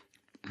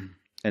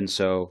 And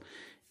so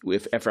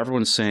if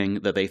everyone's saying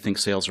that they think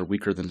sales are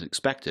weaker than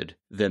expected,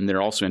 then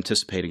they're also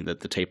anticipating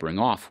that the tapering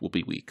off will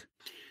be weak.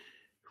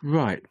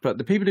 Right, but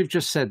the people who've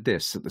just said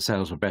this, that the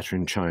sales were better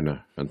in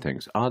China and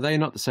things, are they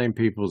not the same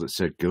people that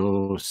said,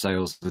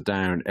 sales are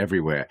down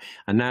everywhere?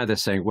 And now they're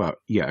saying, well,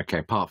 yeah, okay,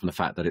 apart from the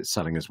fact that it's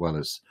selling as well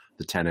as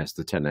the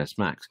XS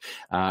Max,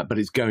 but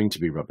it's going to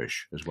be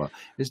rubbish as well.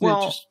 Isn't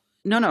it just...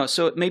 No.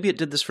 So maybe it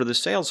did this for the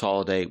sales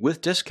holiday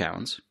with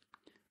discounts,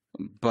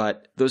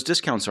 but those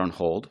discounts aren't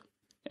hold,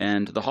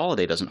 and the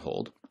holiday doesn't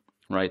hold,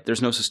 right?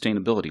 There's no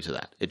sustainability to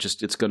that.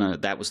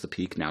 That was the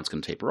peak, now it's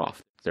going to taper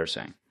off, they're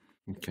saying.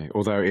 Okay.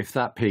 Although if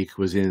that peak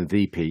was in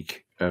the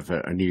peak of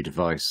a new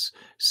device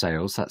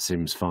sales, that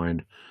seems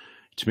fine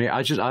to me.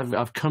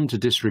 I've come to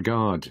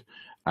disregard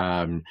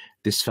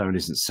this phone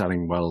isn't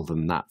selling well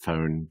than that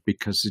phone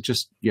because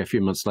a few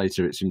months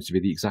later it seems to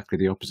be exactly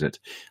the opposite.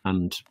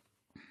 And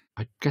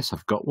I guess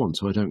I've got one,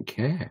 so I don't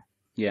care.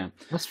 Yeah,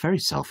 that's very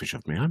selfish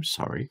of me. I'm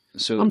sorry.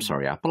 So I'm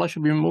sorry, Apple. I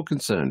should be more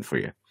concerned for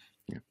you.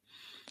 Yeah.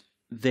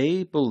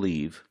 They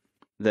believe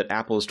that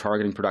Apple is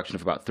targeting production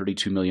of about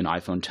 32 million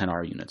iPhone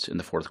XR units in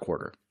the 4th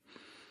quarter,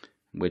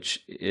 which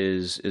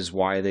is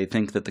why they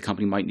think that the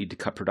company might need to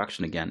cut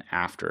production again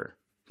after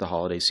the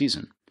holiday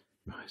season.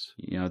 Nice.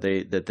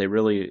 They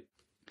really...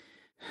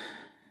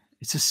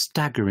 It's a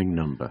staggering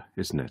number,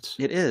 isn't it?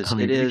 It is.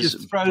 You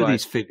just throw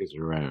these figures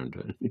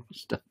around.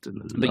 But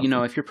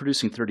if you're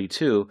producing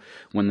 32,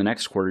 when the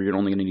next quarter you're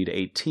only going to need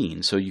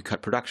 18, so you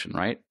cut production,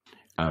 right?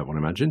 One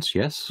imagines,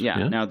 yes.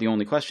 Yeah. Now the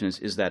only question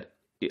is that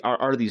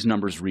are these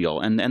numbers real?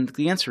 And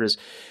the answer is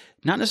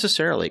not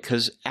necessarily,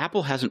 because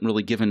Apple hasn't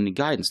really given any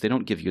guidance. They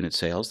don't give unit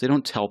sales. They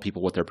don't tell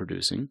people what they're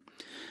producing.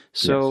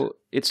 So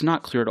It's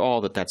not clear at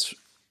all that that's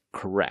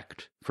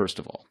correct, first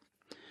of all.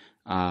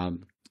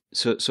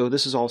 So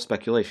this is all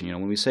speculation.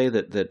 When we say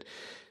that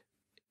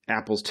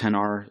Apple's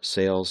XR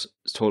sales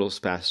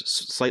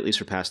slightly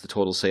surpassed the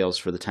total sales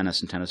for the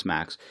XS and XS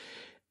Max,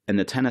 and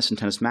the XS and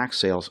XS Max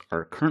sales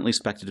are currently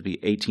expected to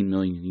be 18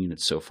 million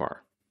units so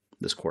far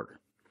this quarter.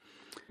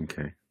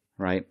 Okay.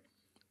 Right?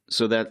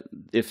 So that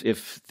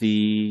if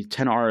the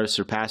XR is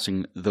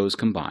surpassing those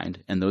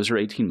combined, and those are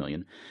 18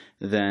 million,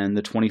 then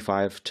the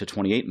 25 to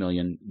 28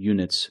 million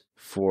units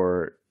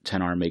for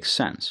XR makes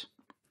sense.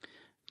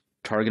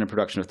 Targeting a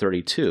production of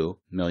 32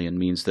 million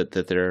means that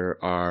there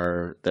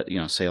are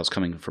sales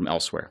coming from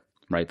elsewhere,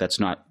 right? That's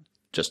not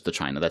just the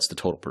China, that's the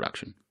total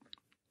production.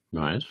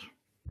 Right.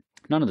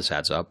 None of this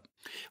adds up.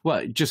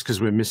 Well, just because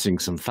we're missing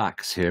some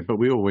facts here, but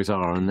we always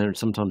are, and they're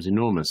sometimes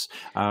enormous.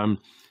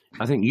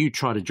 I think you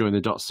try to join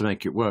the dots to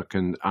make it work,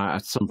 and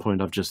at some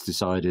point I've just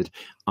decided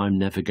I'm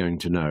never going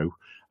to know.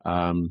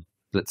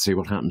 Let's see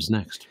what happens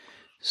next.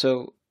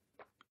 So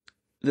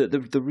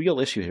the real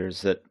issue here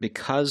is that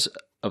because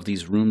of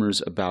these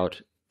rumors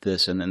about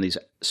this and then these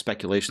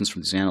speculations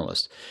from these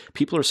analysts,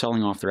 people are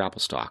selling off their Apple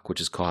stock, which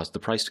has caused the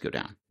price to go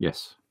down.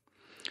 Yes.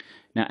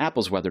 Now,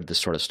 Apple's weathered this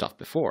sort of stuff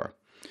before,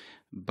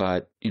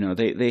 but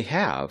they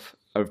have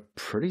a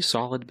pretty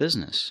solid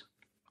business.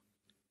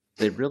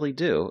 They really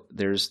do.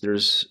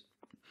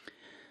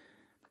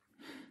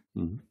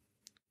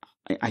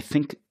 I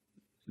think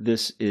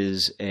this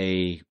is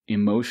a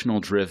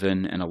emotional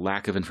driven and a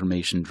lack of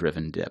information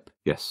driven dip.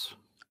 Yes.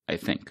 I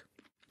think.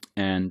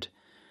 And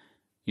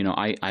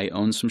I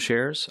own some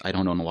shares. I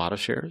don't own a lot of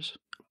shares.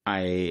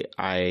 I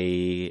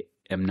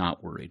am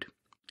not worried.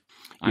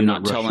 I'm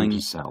not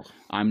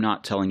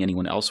telling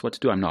anyone else what to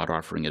do. I'm not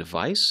offering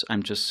advice.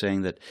 I'm just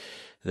saying that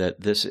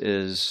this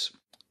is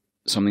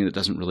something that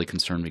doesn't really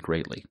concern me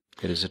greatly.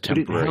 It is a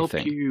temporary Would it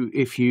thing. help you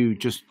if you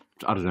just,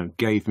 I don't know,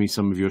 gave me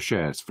some of your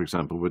shares, for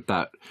example? Would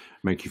that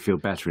make you feel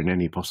better in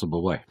any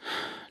possible way?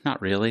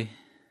 Not really.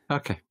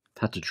 Okay,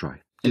 had to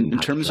try. In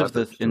terms of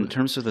the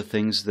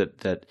things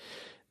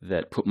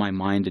that put my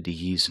mind at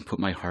ease and put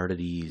my heart at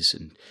ease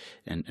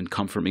and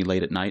comfort me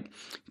late at night,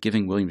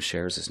 giving William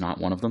shares is not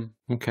one of them.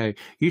 Okay.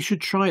 You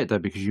should try it, though,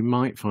 because you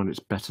might find it's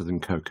better than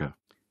cocoa.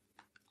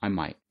 I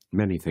might.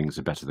 Many things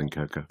are better than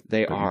cocoa.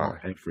 They but are.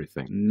 Not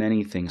everything.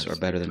 Many things are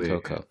better than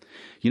cocoa.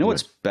 You know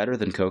what's better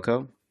than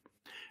cocoa?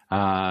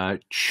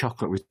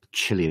 Chocolate with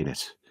chili in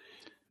it.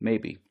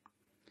 Maybe.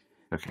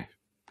 Okay.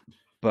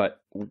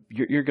 But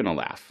you're going to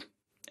laugh.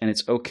 And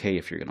it's okay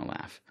if you're going to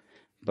laugh.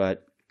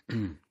 But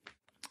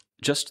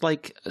just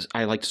like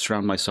I like to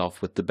surround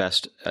myself with the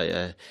best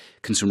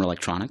consumer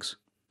electronics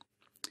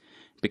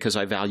because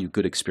I value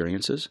good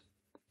experiences,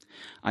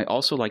 I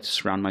also like to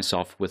surround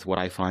myself with what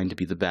I find to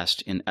be the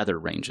best in other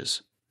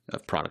ranges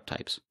of product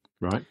types.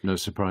 Right. No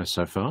surprise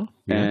so far.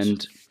 Yes.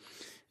 And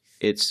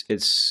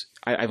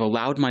I've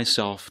allowed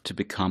myself to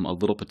become a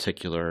little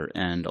particular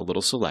and a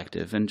little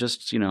selective and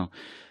just,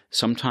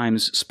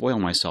 sometimes spoil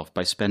myself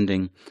by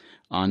spending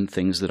on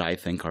things that I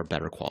think are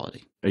better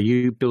quality. Are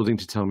you building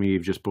to tell me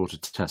you've just bought a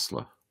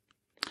Tesla?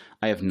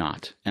 I have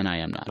not, and I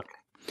am not. Okay.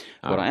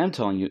 What I am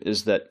telling you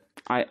is that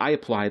I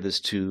apply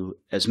this to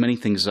as many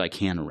things as I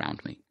can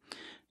around me.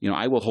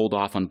 I will hold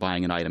off on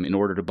buying an item in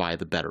order to buy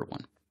the better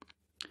one.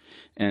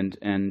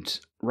 And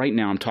right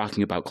now I'm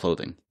talking about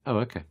clothing. Oh,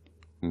 okay.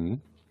 Mm-hmm.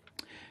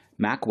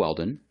 Mack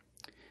Weldon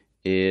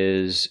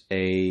is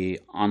a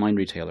online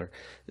retailer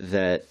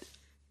that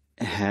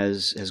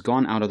has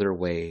gone out of their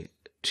way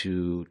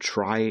to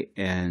try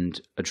and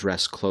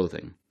address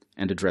clothing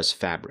and address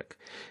fabric.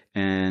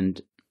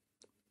 And,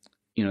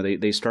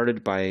 they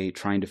started by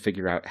trying to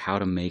figure out how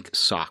to make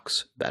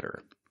socks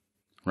better,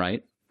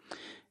 right?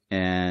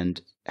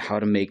 And how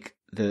to make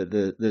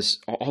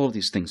all of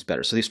these things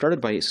better. So they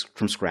started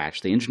from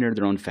scratch. They engineered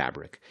their own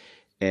fabric.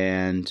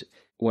 And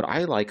what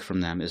I like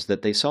from them is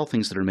that they sell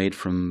things that are made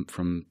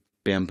from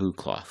bamboo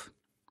cloth,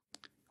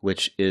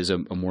 which is a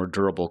more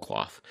durable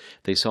cloth.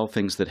 They sell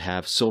things that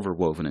have silver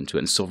woven into it,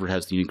 and silver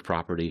has the unique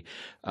property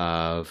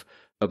of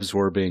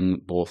absorbing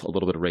both a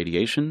little bit of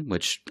radiation,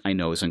 which I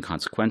know is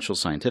inconsequential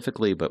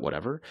scientifically, but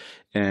whatever,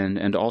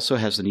 and also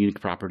has the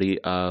unique property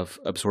of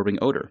absorbing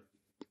odor,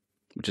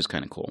 which is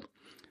kind of cool.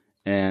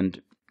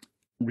 And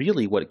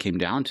really what it came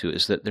down to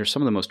is that they're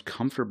some of the most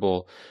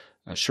comfortable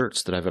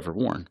shirts that I've ever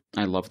worn.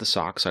 I love the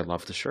socks. I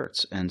love the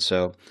shirts. And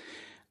so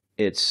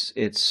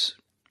it's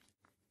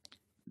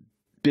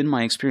been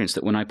my experience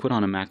that when I put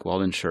on a Mack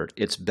Weldon shirt,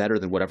 it's better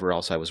than whatever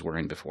else I was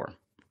wearing before.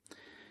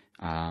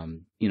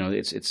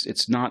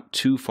 It's not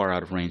too far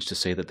out of range to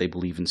say that they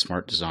believe in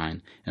smart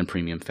design and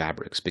premium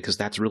fabrics, because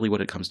that's really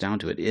what it comes down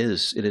to. It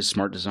is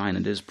smart design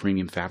and it is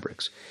premium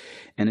fabrics,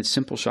 and it's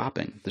simple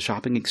shopping. The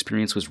shopping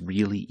experience was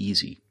really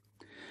easy.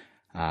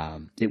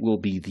 It will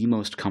be the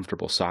most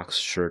comfortable socks,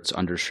 shirts,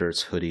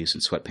 undershirts, hoodies,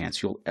 and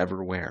sweatpants you'll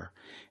ever wear.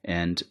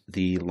 And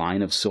the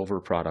line of silver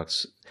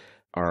products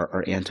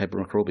are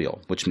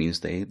antimicrobial, which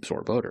means they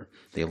absorb odor.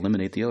 They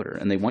eliminate the odor,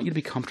 and they want you to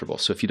be comfortable.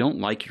 So if you don't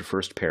like your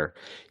first pair,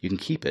 you can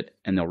keep it,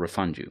 and they'll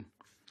refund you.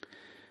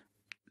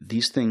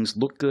 These things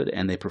look good,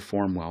 and they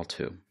perform well,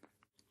 too.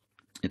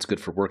 It's good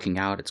for working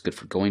out. It's good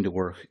for going to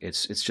work.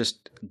 It's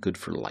just good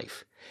for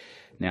life.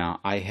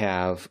 Now, I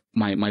have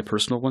my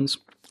personal ones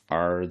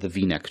are the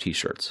V-neck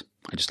T-shirts.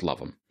 I just love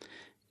them.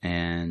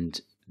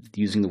 And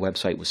using the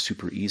website was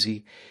super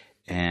easy,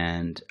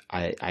 and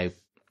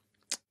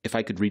if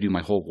I could redo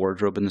my whole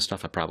wardrobe and this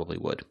stuff, I probably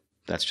would.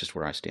 That's just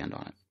where I stand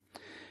on it.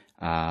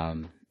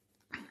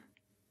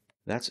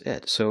 That's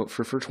it. So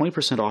for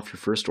 20% off your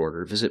first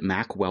order, visit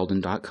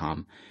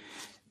MackWeldon.com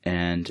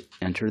and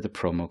enter the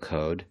promo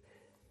code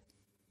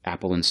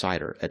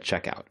AppleInsider at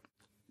checkout.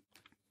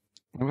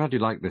 I'm glad you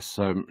like this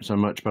so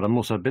much, but I'm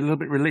also a little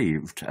bit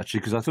relieved,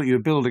 actually, because I thought you were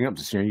building up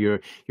to this. You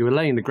were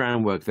laying the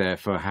groundwork there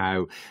for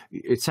how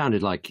it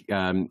sounded like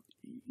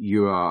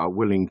you are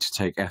willing to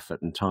take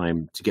effort and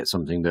time to get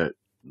something that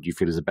you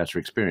feel is a better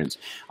experience.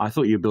 I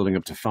thought you were building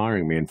up to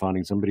firing me and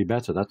finding somebody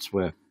better. That's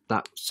where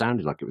that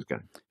sounded like it was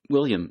going.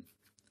 William,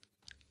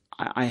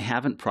 I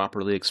haven't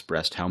properly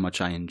expressed how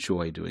much I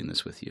enjoy doing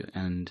this with you,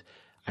 and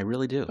I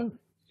really do. Oh.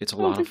 It's a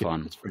lot of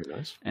fun. That's very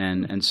nice.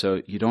 And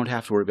so you don't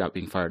have to worry about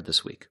being fired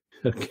this week.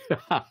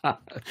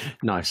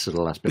 Nice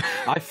little last bit.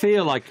 I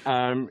feel like,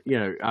 I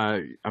mean,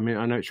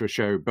 I know it's your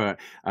show, but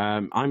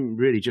I'm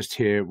really just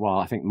here while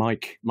I think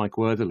Mike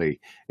Wortherly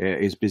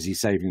is busy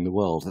saving the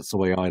world. That's the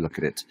way I look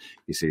at it,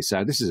 you see.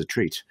 So this is a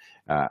treat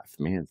for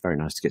me. It's very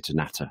nice to get to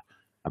natter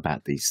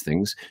about these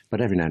things. But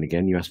every now and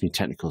again, you ask me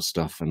technical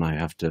stuff, and I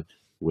have to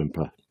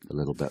whimper a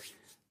little bit.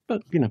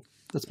 But,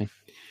 that's me.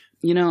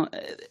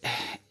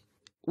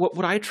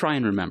 What I try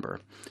and remember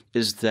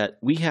is that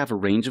we have a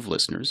range of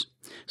listeners,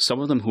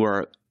 some of them who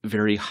are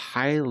very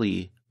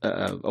highly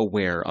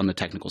aware on the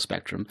technical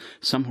spectrum,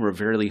 some who are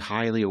very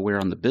highly aware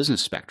on the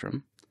business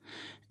spectrum,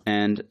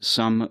 and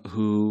some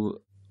who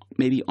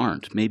maybe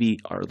aren't, maybe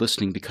are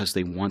listening because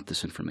they want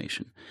this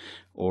information,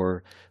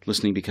 or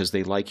listening because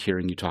they like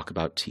hearing you talk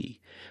about tea,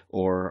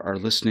 or are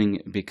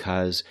listening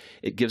because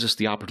it gives us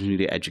the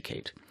opportunity to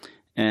educate.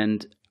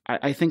 And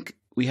I think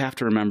we have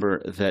to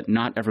remember that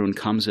not everyone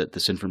comes at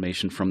this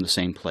information from the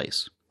same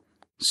place.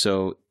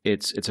 So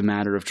it's a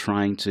matter of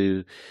trying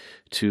to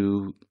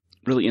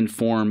really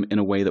inform in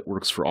a way that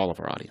works for all of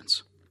our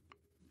audience.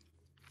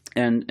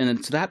 And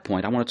to that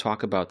point, I want to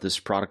talk about this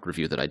product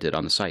review that I did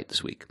on the site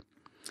this week.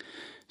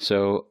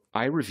 So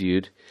I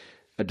reviewed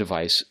a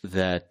device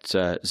that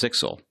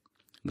Zixel,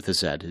 with a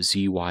Z,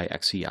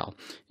 Zyxel,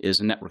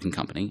 is a networking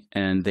company,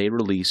 and they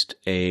released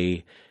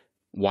a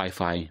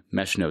Wi-Fi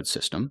mesh node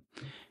system.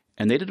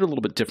 And they did it a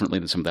little bit differently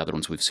than some of the other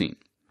ones we've seen.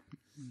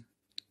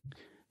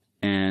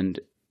 And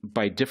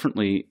by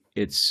differently,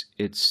 it's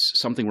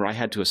something where I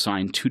had to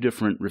assign 2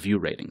 different review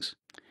ratings.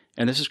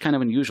 And this is kind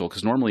of unusual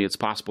because normally it's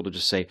possible to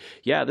just say,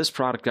 yeah, this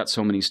product got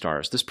so many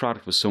stars. This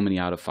product was so many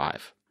out of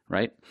 5,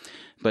 right?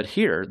 But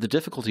here, the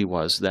difficulty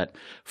was that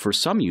for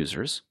some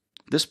users,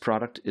 this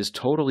product is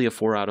totally a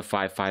 4 out of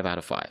 5, 5 out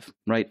of 5,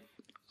 right?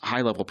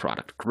 High-level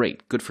product.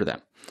 Great. Good for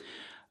them.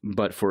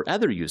 But for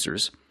other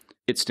users,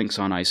 it stinks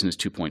on ice and is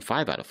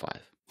 2.5 out of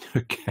 5.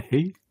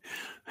 Okay.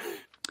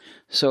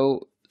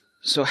 So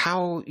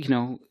how,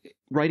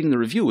 writing the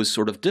review was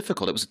sort of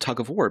difficult. It was a tug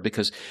of war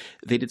because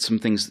they did some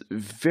things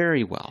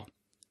very well.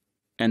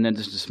 And then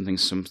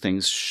some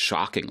things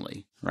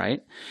shockingly,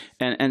 right?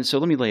 And so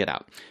let me lay it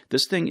out.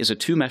 This thing is a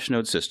 2 mesh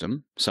node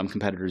system. Some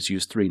competitors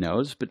use 3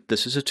 nodes, but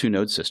this is a 2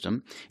 node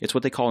system. It's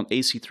what they call an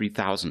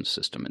AC3000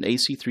 system. An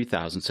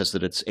AC3000 says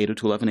that it's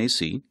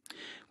 802.11ac,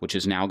 which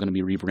is now going to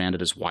be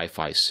rebranded as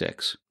Wi-Fi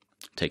 6.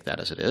 Take that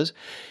as it is.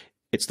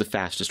 It's the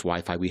fastest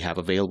Wi-Fi we have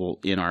available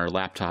in our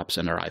laptops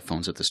and our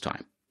iPhones at this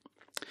time.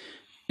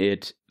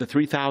 The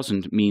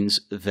 3000 means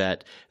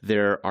that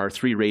there are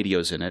 3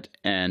 radios in it,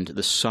 and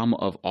the sum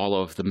of all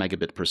of the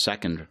megabit per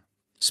second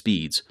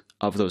speeds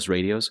of those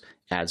radios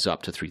adds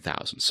up to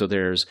 3000. So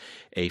there's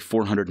a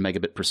 400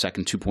 megabit per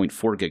second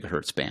 2.4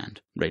 gigahertz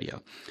band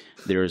radio.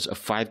 There's a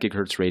 5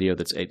 gigahertz radio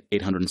that's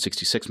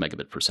 866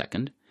 megabit per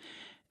second,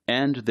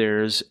 and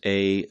there's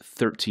a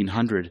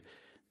 1300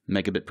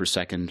 megabit per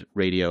second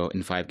radio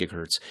in 5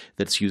 gigahertz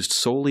that's used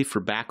solely for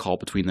backhaul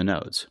between the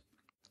nodes.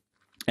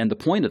 And the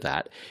point of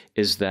that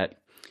is that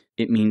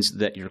it means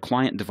that your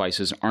client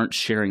devices aren't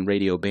sharing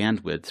radio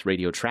bandwidth,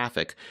 radio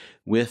traffic,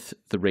 with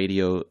the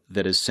radio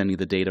that is sending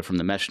the data from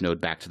the mesh node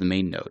back to the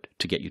main node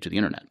to get you to the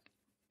internet.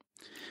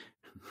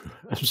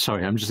 I'm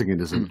sorry, I'm just thinking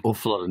there's an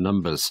awful lot of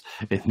numbers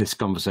in this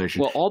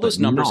conversation. Well, all those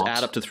numbers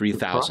add up to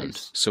 3,000.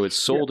 So it's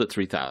sold at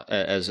 3,000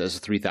 as a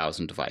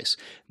 3,000 device.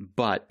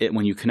 But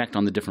when you connect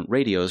on the different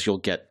radios, you'll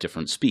get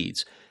different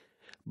speeds.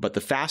 But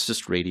the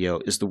fastest radio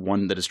is the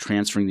one that is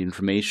transferring the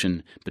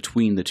information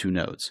between the 2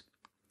 nodes.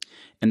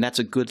 And that's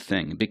a good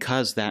thing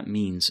because that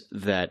means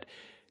that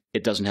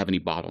it doesn't have any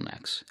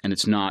bottlenecks and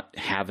it's not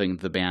having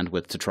the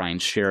bandwidth to try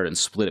and share it and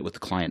split it with the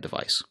client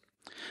device.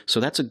 So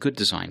that's a good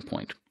design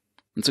point.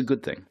 It's a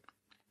good thing.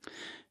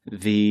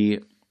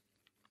 The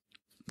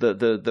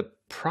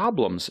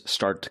problems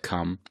start to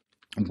come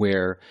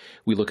where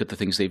we look at the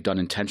things they've done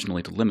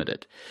intentionally to limit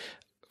it.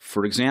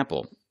 For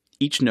example,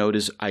 each node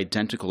is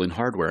identical in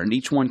hardware, and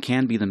each one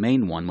can be the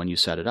main one when you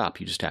set it up.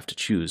 You just have to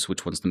choose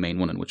which one's the main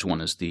one and which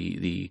one is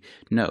the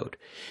node.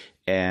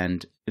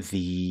 And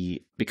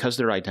because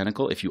they're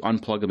identical, if you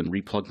unplug them and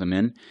replug them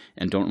in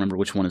and don't remember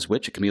which one is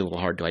which, it can be a little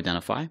hard to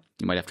identify.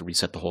 You might have to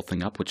reset the whole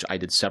thing up, which I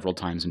did several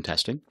times in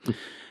testing.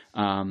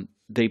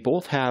 They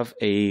both have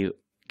a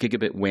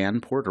gigabit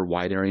WAN port or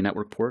wide area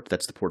network port.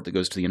 That's the port that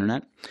goes to the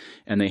internet.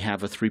 And they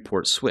have a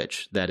 3-port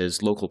switch that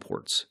is local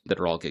ports that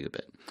are all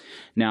gigabit.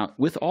 Now,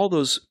 with all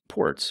those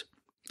ports,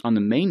 on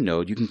the main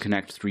node, you can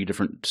connect 3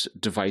 different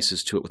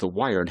devices to it with a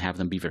wire and have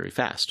them be very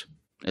fast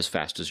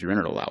as your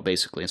internet will allow,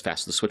 basically, as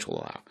fast as the switch will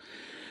allow.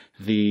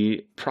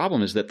 The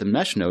problem is that the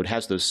mesh node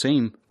has those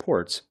same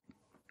ports,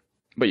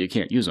 but you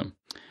can't use them.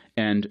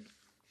 And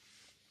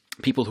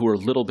people who are a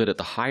little bit at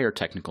the higher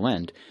technical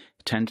end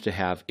tend to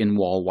have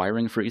in-wall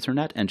wiring for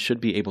Ethernet and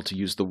should be able to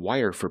use the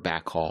wire for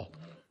backhaul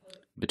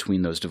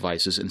between those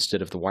devices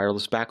instead of the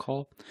wireless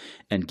backhaul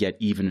and get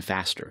even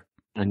faster.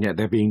 And yet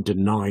they're being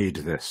denied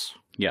this.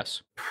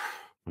 Yes.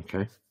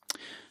 Okay.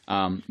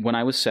 When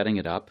I was setting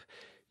it up,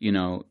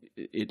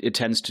 it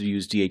tends to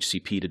use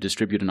DHCP to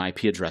distribute an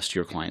IP address to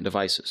your client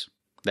devices.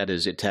 That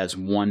is, it has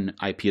one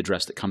IP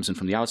address that comes in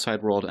from the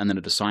outside world, and then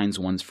it assigns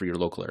ones for your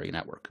local area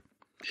network.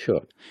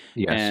 Sure.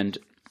 Yes. And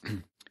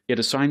it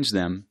assigns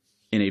them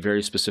in a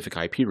very specific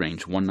IP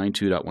range,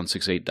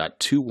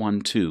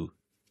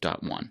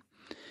 192.168.212.1.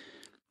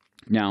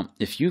 Now,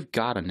 if you've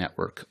got a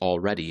network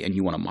already and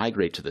you want to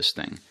migrate to this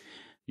thing,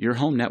 your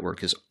home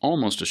network is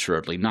almost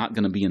assuredly not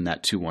going to be in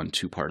that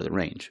 212 part of the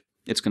range.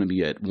 It's going to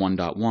be at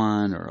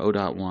 1.1 or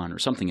 0.1 or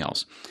something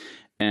else.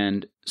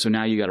 And so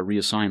now you got to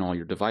reassign all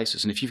your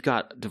devices. And if you've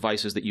got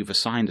devices that you've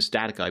assigned a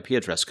static IP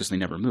address because they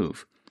never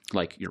move,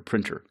 like your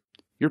printer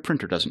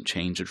doesn't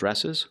change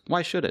addresses.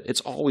 Why should it?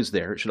 It's always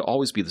there. It should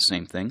always be the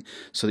same thing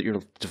so that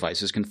your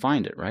devices can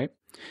find it, right?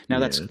 Now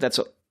that's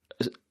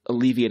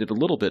alleviated a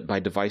little bit by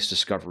device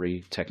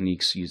discovery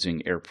techniques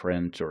using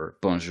AirPrint or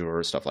Bonjour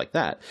or stuff like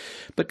that.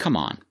 But come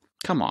on,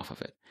 come off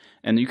of it.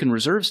 And you can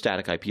reserve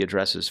static IP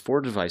addresses for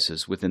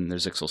devices within the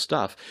Zixel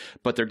stuff,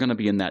 but they're going to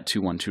be in that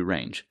 212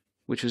 range,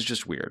 which is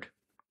just weird.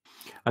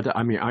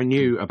 I mean, I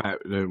knew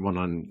about the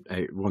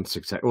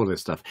 168, all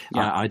this stuff.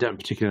 Yeah. I don't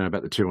particularly know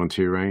about the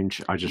 212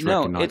 range. I just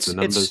recognize the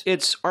numbers.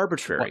 It's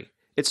arbitrary.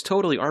 It's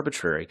totally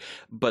arbitrary.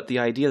 But the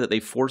idea that they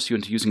force you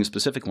into using a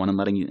specific one and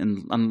letting you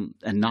and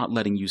not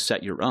letting you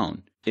set your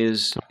own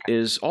is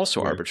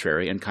also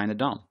arbitrary and kind of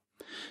dumb.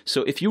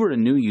 So if you were a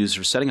new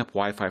user setting up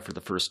Wi-Fi for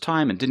the first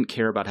time and didn't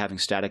care about having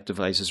static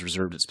devices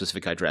reserved at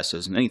specific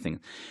addresses and anything,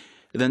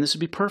 then this would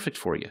be perfect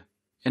for you.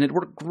 And it'd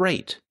work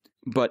great.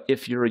 But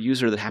if you're a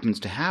user that happens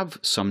to have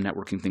some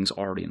networking things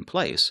already in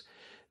place,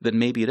 then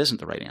maybe it isn't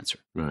the right answer.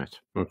 Right.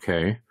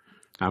 Okay.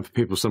 And for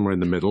people somewhere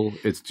in the middle,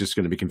 it's just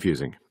going to be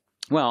confusing.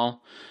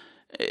 Well,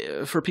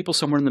 for people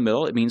somewhere in the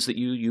middle, it means that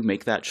you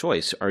make that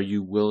choice. Are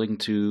you willing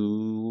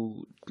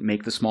to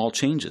make the small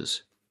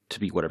changes to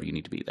be whatever you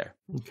need to be there?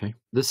 Okay.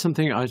 There's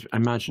something I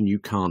imagine you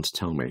can't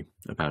tell me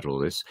about all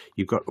this.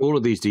 You've got all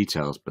of these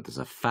details, but there's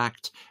a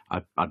fact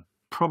I'd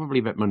probably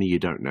bet money you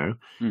don't know,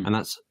 and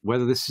that's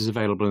whether this is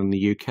available in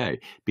the UK.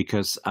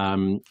 Because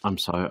I'm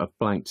sorry, I've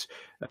blanked.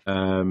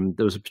 There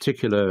was a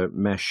particular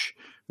mesh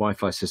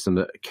Wi-Fi system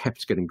that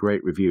kept getting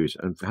great reviews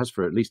and has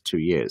for at least 2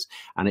 years,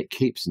 and it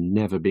keeps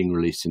never being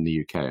released in the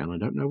UK, and I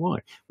don't know why.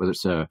 Whether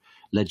it's a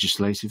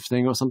legislative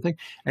thing or something.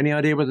 Any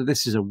idea whether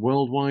this is a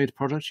worldwide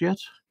product yet?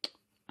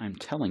 I'm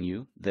telling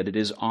you that it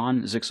is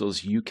on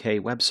Zixel's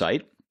UK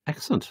website.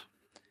 Excellent.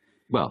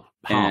 Well,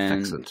 half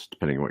excellent,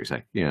 depending on what you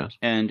say. Yeah.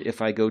 And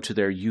if I go to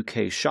their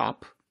UK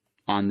shop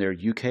on their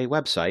UK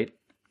website...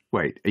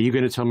 Wait, are you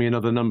going to tell me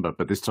another number,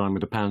 but this time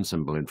with a pound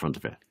symbol in front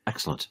of it?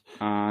 Excellent.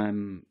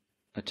 I'm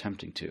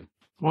attempting to.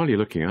 While you're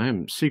looking, I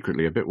am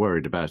secretly a bit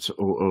worried about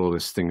all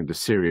this thing, the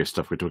serious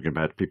stuff we're talking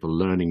about, people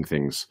learning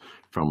things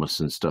from us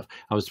and stuff.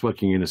 I was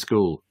working in a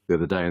school the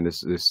other day, and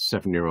this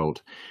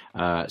 7-year-old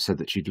said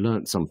that she'd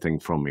learnt something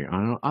from me.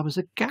 I was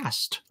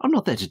aghast. I'm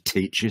not there to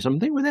teach you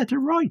something. We're there to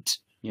write.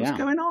 Yeah, what's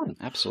going on?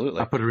 Absolutely.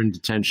 I put her in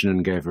detention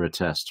and gave her a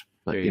test.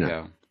 But, there you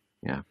go.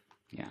 Yeah.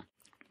 Yeah.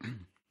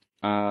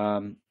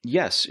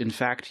 Yes, in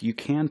fact, you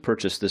can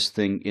purchase this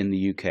thing in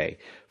the UK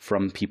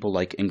from people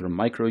like Ingram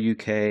Micro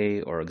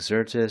UK or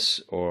Exertis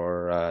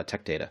or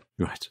Tech Data.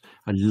 Right.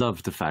 I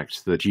love the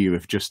fact that you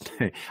have just,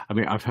 I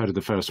mean, I've heard of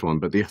the first one,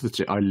 but the other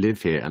two, I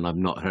live here and I've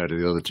not heard of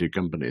the other two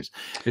companies.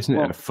 Isn't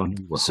it a funny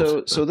world?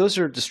 So those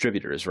are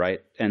distributors, right?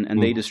 And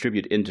they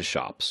distribute into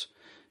shops.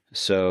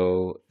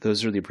 So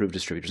those are the approved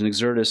distributors. And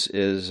Exertis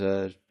is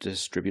a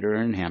distributor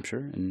in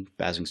Hampshire, in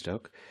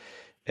Basingstoke.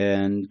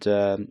 And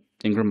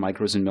Ingram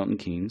Micro is in Milton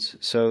Keynes.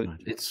 So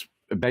it's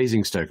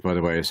Basingstoke, by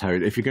the way, is how,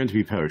 if you're going to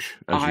be posh,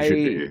 as you should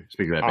do,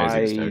 speaking about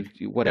Basingstoke.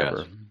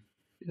 Whatever.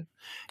 Yes.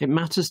 It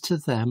matters to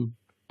them.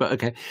 But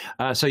okay.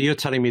 So you're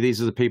telling me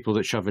these are the people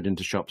that shove it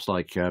into shops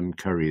like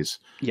Currys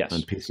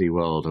and PC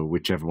World, or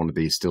whichever one of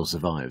these still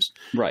survives.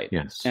 Right.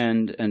 Yes.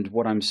 And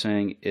what I'm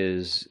saying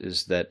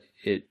is that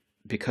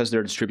because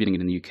they're distributing it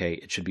in the UK,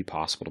 it should be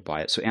possible to buy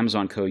it. So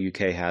Amazon Co.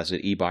 UK has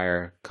it,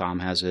 eBuyer.com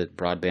has it,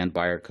 Broadband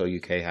Buyer Co.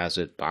 UK has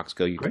it, Box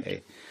Co. UK.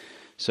 Great.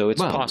 So it's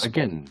possible.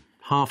 Again,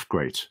 half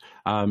great.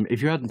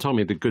 If you hadn't told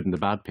me the good and the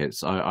bad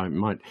bits, I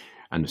might,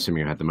 and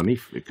assuming I had the money,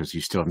 because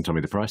you still haven't told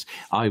me the price,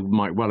 I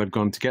might well have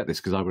gone to get this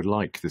because I would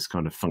like this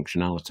kind of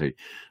functionality.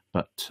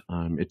 But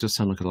it does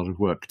sound like a lot of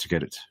work to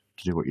get it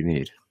to do what you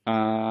need.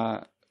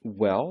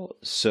 Well,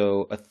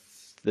 so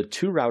the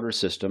 2-router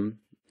system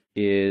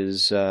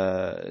is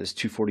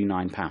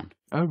 £249.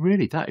 Oh,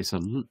 really? That is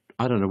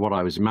I don't know what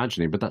I was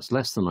imagining, but that's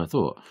less than I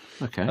thought.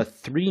 Okay. A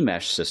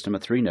 3-mesh system, a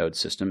 3-node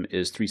system,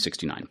 is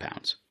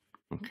 £369.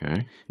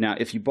 Okay. Now,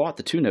 if you bought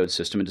the 2-node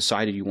system and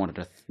decided you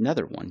wanted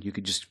another one, you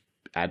could just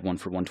add one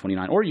for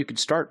 $129, or you could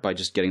start by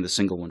just getting the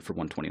single one for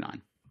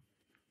 $129.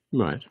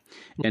 Right. Okay.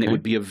 And it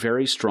would be a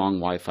very strong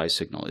Wi-Fi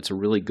signal. It's a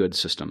really good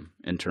system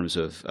in terms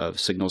of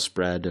signal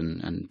spread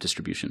and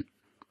distribution.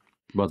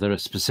 Well, there are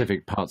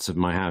specific parts of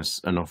my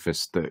house and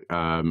office that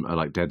are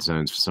like dead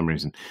zones for some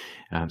reason.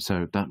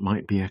 So that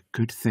might be a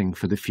good thing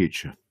for the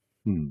future.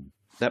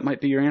 That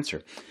might be your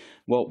answer.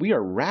 Well, we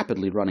are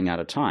rapidly running out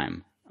of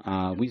time.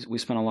 We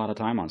spent a lot of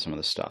time on some of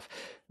this stuff.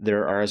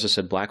 There are, as I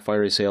said, Black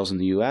Friday sales in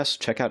the U.S.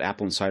 Check out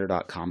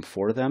AppleInsider.com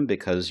for them,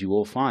 because you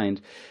will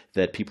find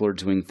that people are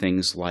doing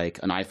things like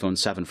an iPhone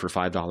 7 for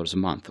 $5 a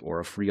month, or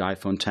a free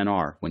iPhone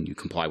XR when you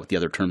comply with the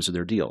other terms of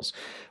their deals,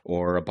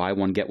 or a buy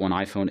one, get one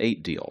iPhone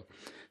 8 deal.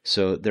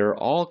 So there are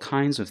all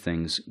kinds of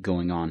things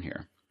going on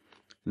here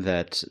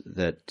that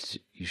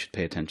you should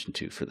pay attention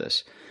to for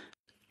this.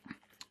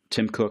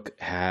 Tim Cook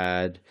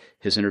had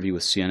his interview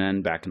with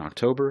CNN back in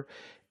October,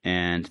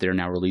 and they're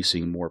now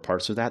releasing more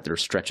parts of that. They're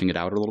stretching it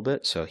out a little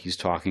bit. So he's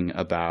talking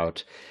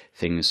about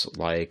things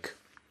like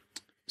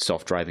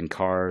self-driving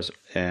cars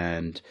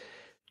and,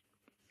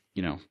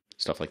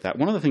 stuff like that.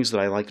 One of the things that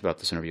I liked about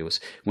this interview was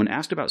when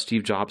asked about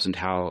Steve Jobs and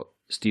how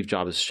Steve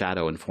Jobs'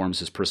 shadow informs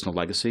his personal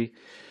legacy,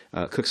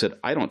 Cook said,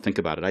 "I don't think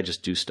about it. I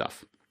just do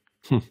stuff."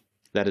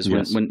 That is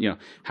Yes. when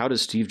how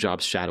does Steve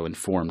Jobs' shadow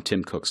inform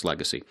Tim Cook's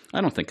legacy?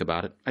 I don't think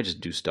about it. I just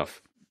do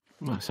stuff.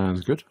 That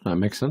sounds good. That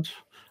makes sense.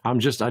 I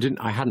knew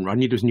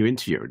there was a new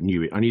interview. I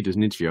knew there was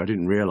an interview. I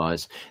didn't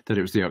realize that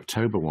it was the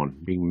October one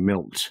being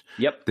milked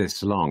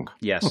this long.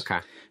 Yes. Okay.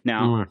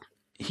 Now,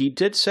 he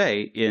did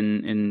say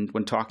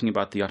when talking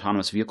about the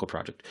autonomous vehicle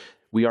project,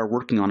 we are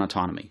working on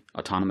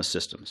autonomous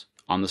systems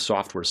on the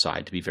software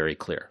side, to be very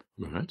clear.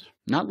 Right.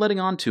 Not letting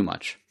on too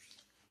much.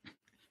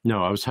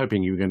 No, I was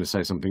hoping you were going to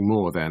say something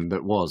more then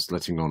that was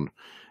letting on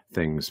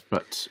things,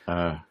 but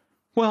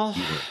well,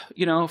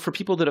 for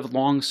people that have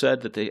long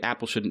said that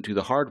Apple shouldn't do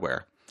the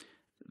hardware,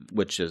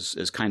 which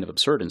is kind of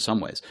absurd in some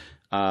ways,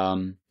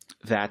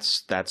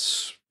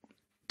 that's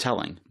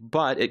telling.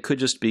 But it could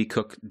just be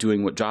Cook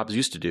doing what Jobs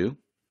used to do,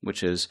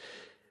 which is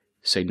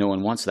say no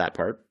one wants that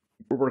part.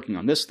 We're working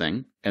on this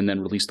thing, and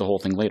then release the whole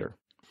thing later.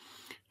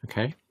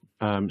 Okay.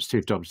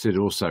 Steve Jobs did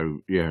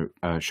also,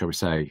 shall we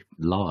say,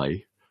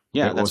 lie.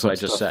 Yeah, that's what I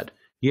just said.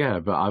 Yeah,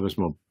 but I was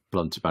more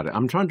blunt about it.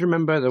 I'm trying to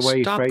remember the way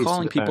he phrased it. Stop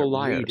calling people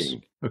liars.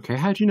 Reading. Okay,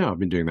 how do you know I've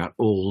been doing that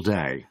all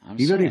day?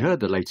 You've only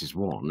heard the latest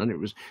one, and it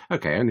was,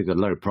 only the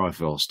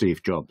low-profile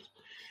Steve Jobs.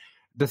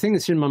 The thing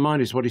that's in my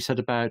mind is what he said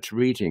about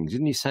reading.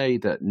 Didn't he say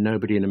that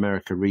nobody in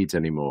America reads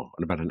anymore?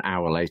 And about an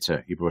hour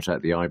later, he brought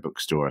out the iBook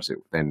store, as it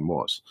then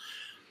was.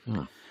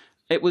 Oh.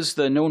 It was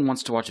the no one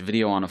wants to watch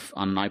video on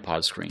an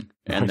iPod screen.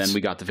 And then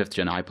we got the 5th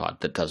gen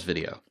iPod that does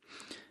video.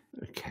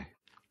 Okay.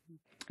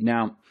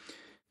 Now,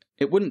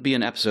 it wouldn't be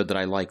an episode that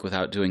I like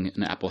without doing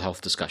an Apple Health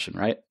discussion,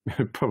 right?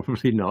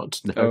 Probably not.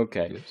 No.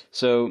 Okay. Yes.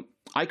 So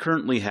I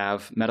currently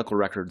have medical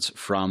records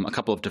from a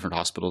couple of different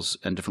hospitals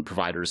and different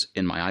providers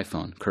in my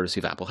iPhone,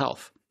 courtesy of Apple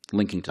Health,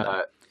 linking to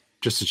them.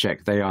 Just to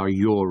check, they are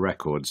your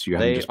records.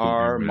 They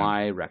are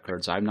my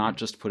records. I'm not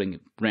just putting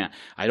 –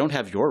 I don't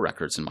have your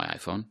records in my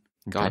iPhone.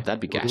 God, Okay. that'd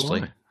be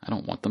ghastly. I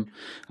don't want them.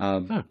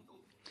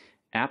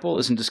 Apple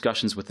is in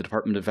discussions with the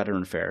Department of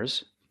Veteran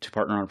Affairs to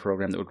partner on a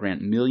program that would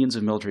grant millions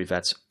of military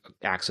vets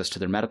access to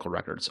their medical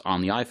records on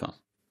the iPhone.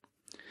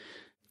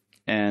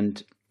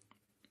 And,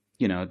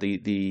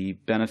 the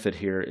benefit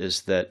here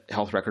is that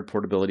health record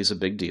portability is a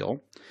big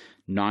deal.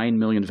 9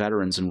 million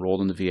veterans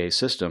enrolled in the VA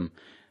system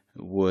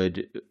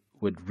would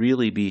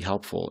really be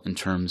helpful in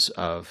terms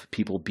of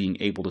people being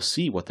able to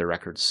see what their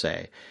records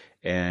say.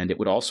 And it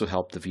would also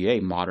help the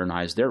VA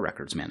modernize their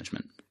records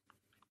management.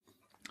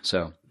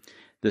 So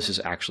this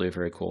is actually a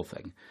very cool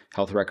thing.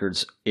 Health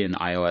records in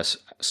iOS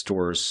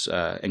stores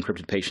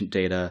encrypted patient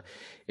data.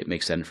 It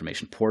makes that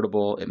information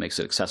portable. It makes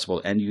it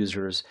accessible to end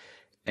users.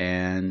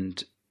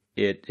 And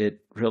it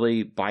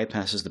really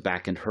bypasses the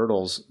back-end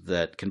hurdles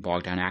that can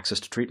bog down access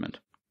to treatment.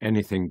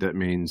 Anything that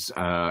means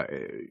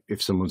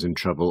if someone's in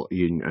trouble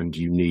and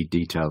you need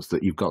details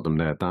that you've got them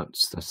there,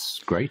 that's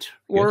great.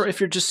 Or if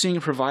you're just seeing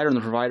a provider and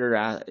the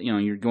provider,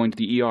 you're going to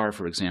the ER,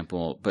 for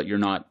example, but you're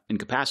not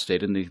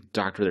incapacitated, and the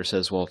doctor there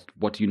says, well,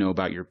 what do you know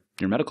about your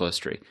medical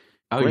history?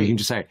 Oh, great. You can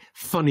just say,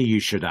 funny you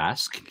should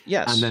ask.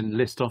 Yes. And then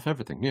list off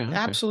everything. Yeah. Okay.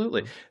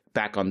 Absolutely.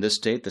 Back on this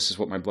date, this is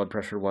what my blood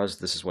pressure was.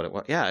 This is what it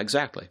was. Yeah,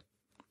 exactly.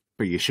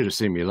 But you should have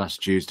seen me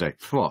last Tuesday.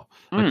 Oh,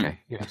 okay.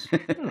 Yes.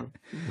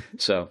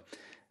 So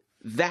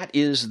that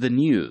is the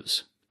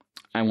news.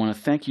 I want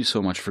to thank you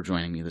so much for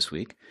joining me this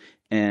week.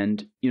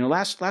 And,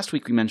 last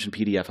week we mentioned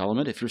PDF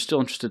Element. If you're still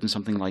interested in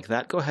something like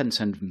that, go ahead and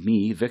send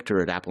me,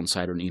 Victor, at Apple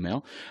Insider, an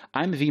email.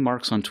 I'm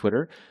VMarks on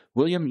Twitter.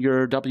 William,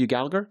 you're W.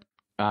 Gallagher?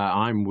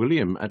 I'm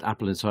William at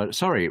Apple Insider.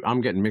 Sorry,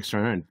 I'm getting mixed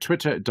around.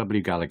 Twitter,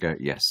 W. Gallagher,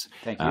 yes.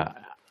 Thank you.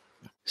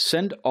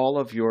 Send all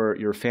of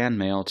your fan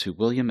mail to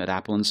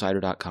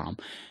william@appleinsider.com.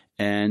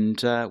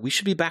 And we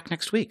should be back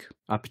next week.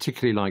 I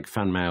particularly like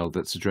fan mail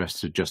that's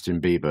addressed to Justin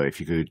Bieber. If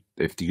you could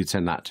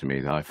send that to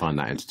me, I find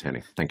that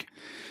entertaining. Thank you.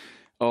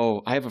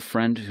 Oh, I have a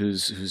friend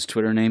whose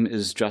Twitter name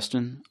is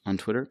Justin on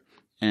Twitter,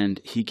 and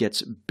he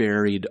gets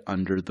buried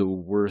under the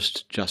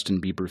worst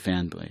Justin Bieber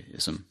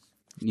fanboyism.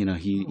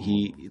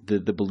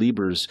 The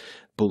believers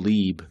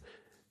believe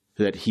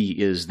that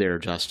he is their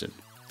Justin.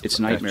 It's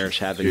nightmarish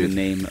having the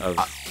name of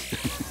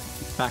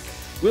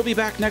We'll be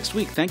back next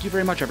week. Thank you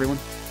very much, everyone.